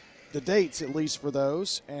 9A. The dates, at least, for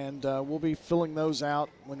those, and we'll be filling those out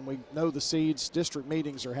when we know the seeds. District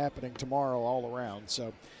meetings are happening tomorrow all around,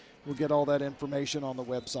 so we'll get all that information on the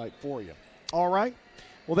website for you. All right,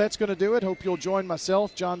 well, that's going to do it. Hope you'll join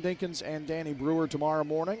myself, John Dinkins, and Danny Brewer tomorrow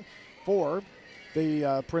morning for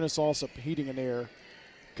the Prentice Alsop Heating and Air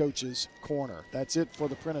Coach's Corner. That's it for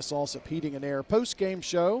the Prentice Alsop Heating and Air post-game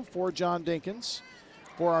show for John Dinkins,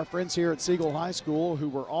 for our friends here at Siegel High School who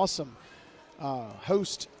were awesome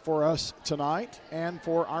host for us tonight, and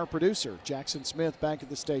for our producer, Jackson Smith, back at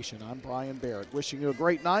the station. I'm Brian Barrett, wishing you a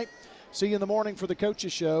great night. See you in the morning for the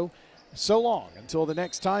Coaches Show. So long until the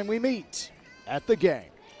next time we meet at the game.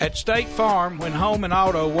 At State Farm, when home and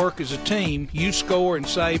auto work as a team, you score and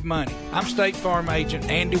save money. I'm State Farm agent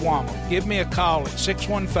Andy Wommel. Give me a call at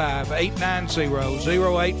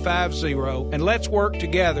 615-890-0850, and let's work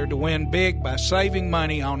together to win big by saving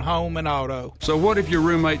money on home and auto. So what if your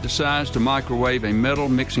roommate decides to microwave a metal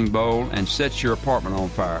mixing bowl and sets your apartment on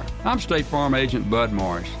fire? I'm State Farm agent Bud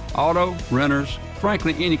Morris. Auto, renters,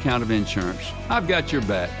 frankly, any kind of insurance. I've got your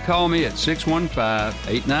back. Call me at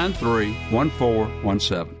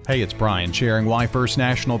 615-893-1417. Hey, it's Brian, sharing why First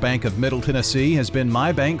National Bank of Middle Tennessee has been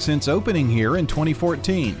my bank since opening here in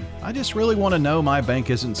 2014. I just really want to know my bank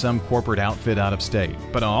isn't some corporate outfit out of state,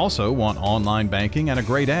 but I also want online banking and a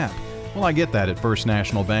great app. Well, I get that at First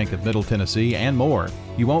National Bank of Middle Tennessee and more.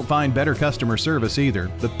 You won't find better customer service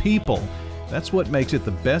either. The people, that's what makes it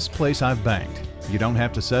the best place I've banked. You don't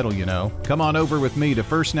have to settle, you know. Come on over with me to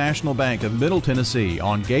First National Bank of Middle Tennessee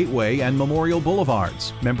on Gateway and Memorial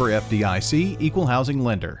Boulevards. Member FDIC, Equal Housing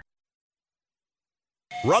Lender.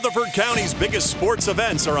 Rutherford County's biggest sports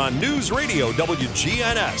events are on News Radio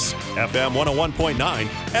WGNS, FM 101.9,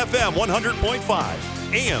 FM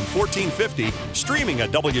 100.5, AM 1450, streaming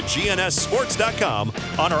at WGNSSports.com,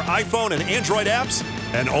 on our iPhone and Android apps,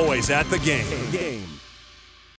 and always at the game.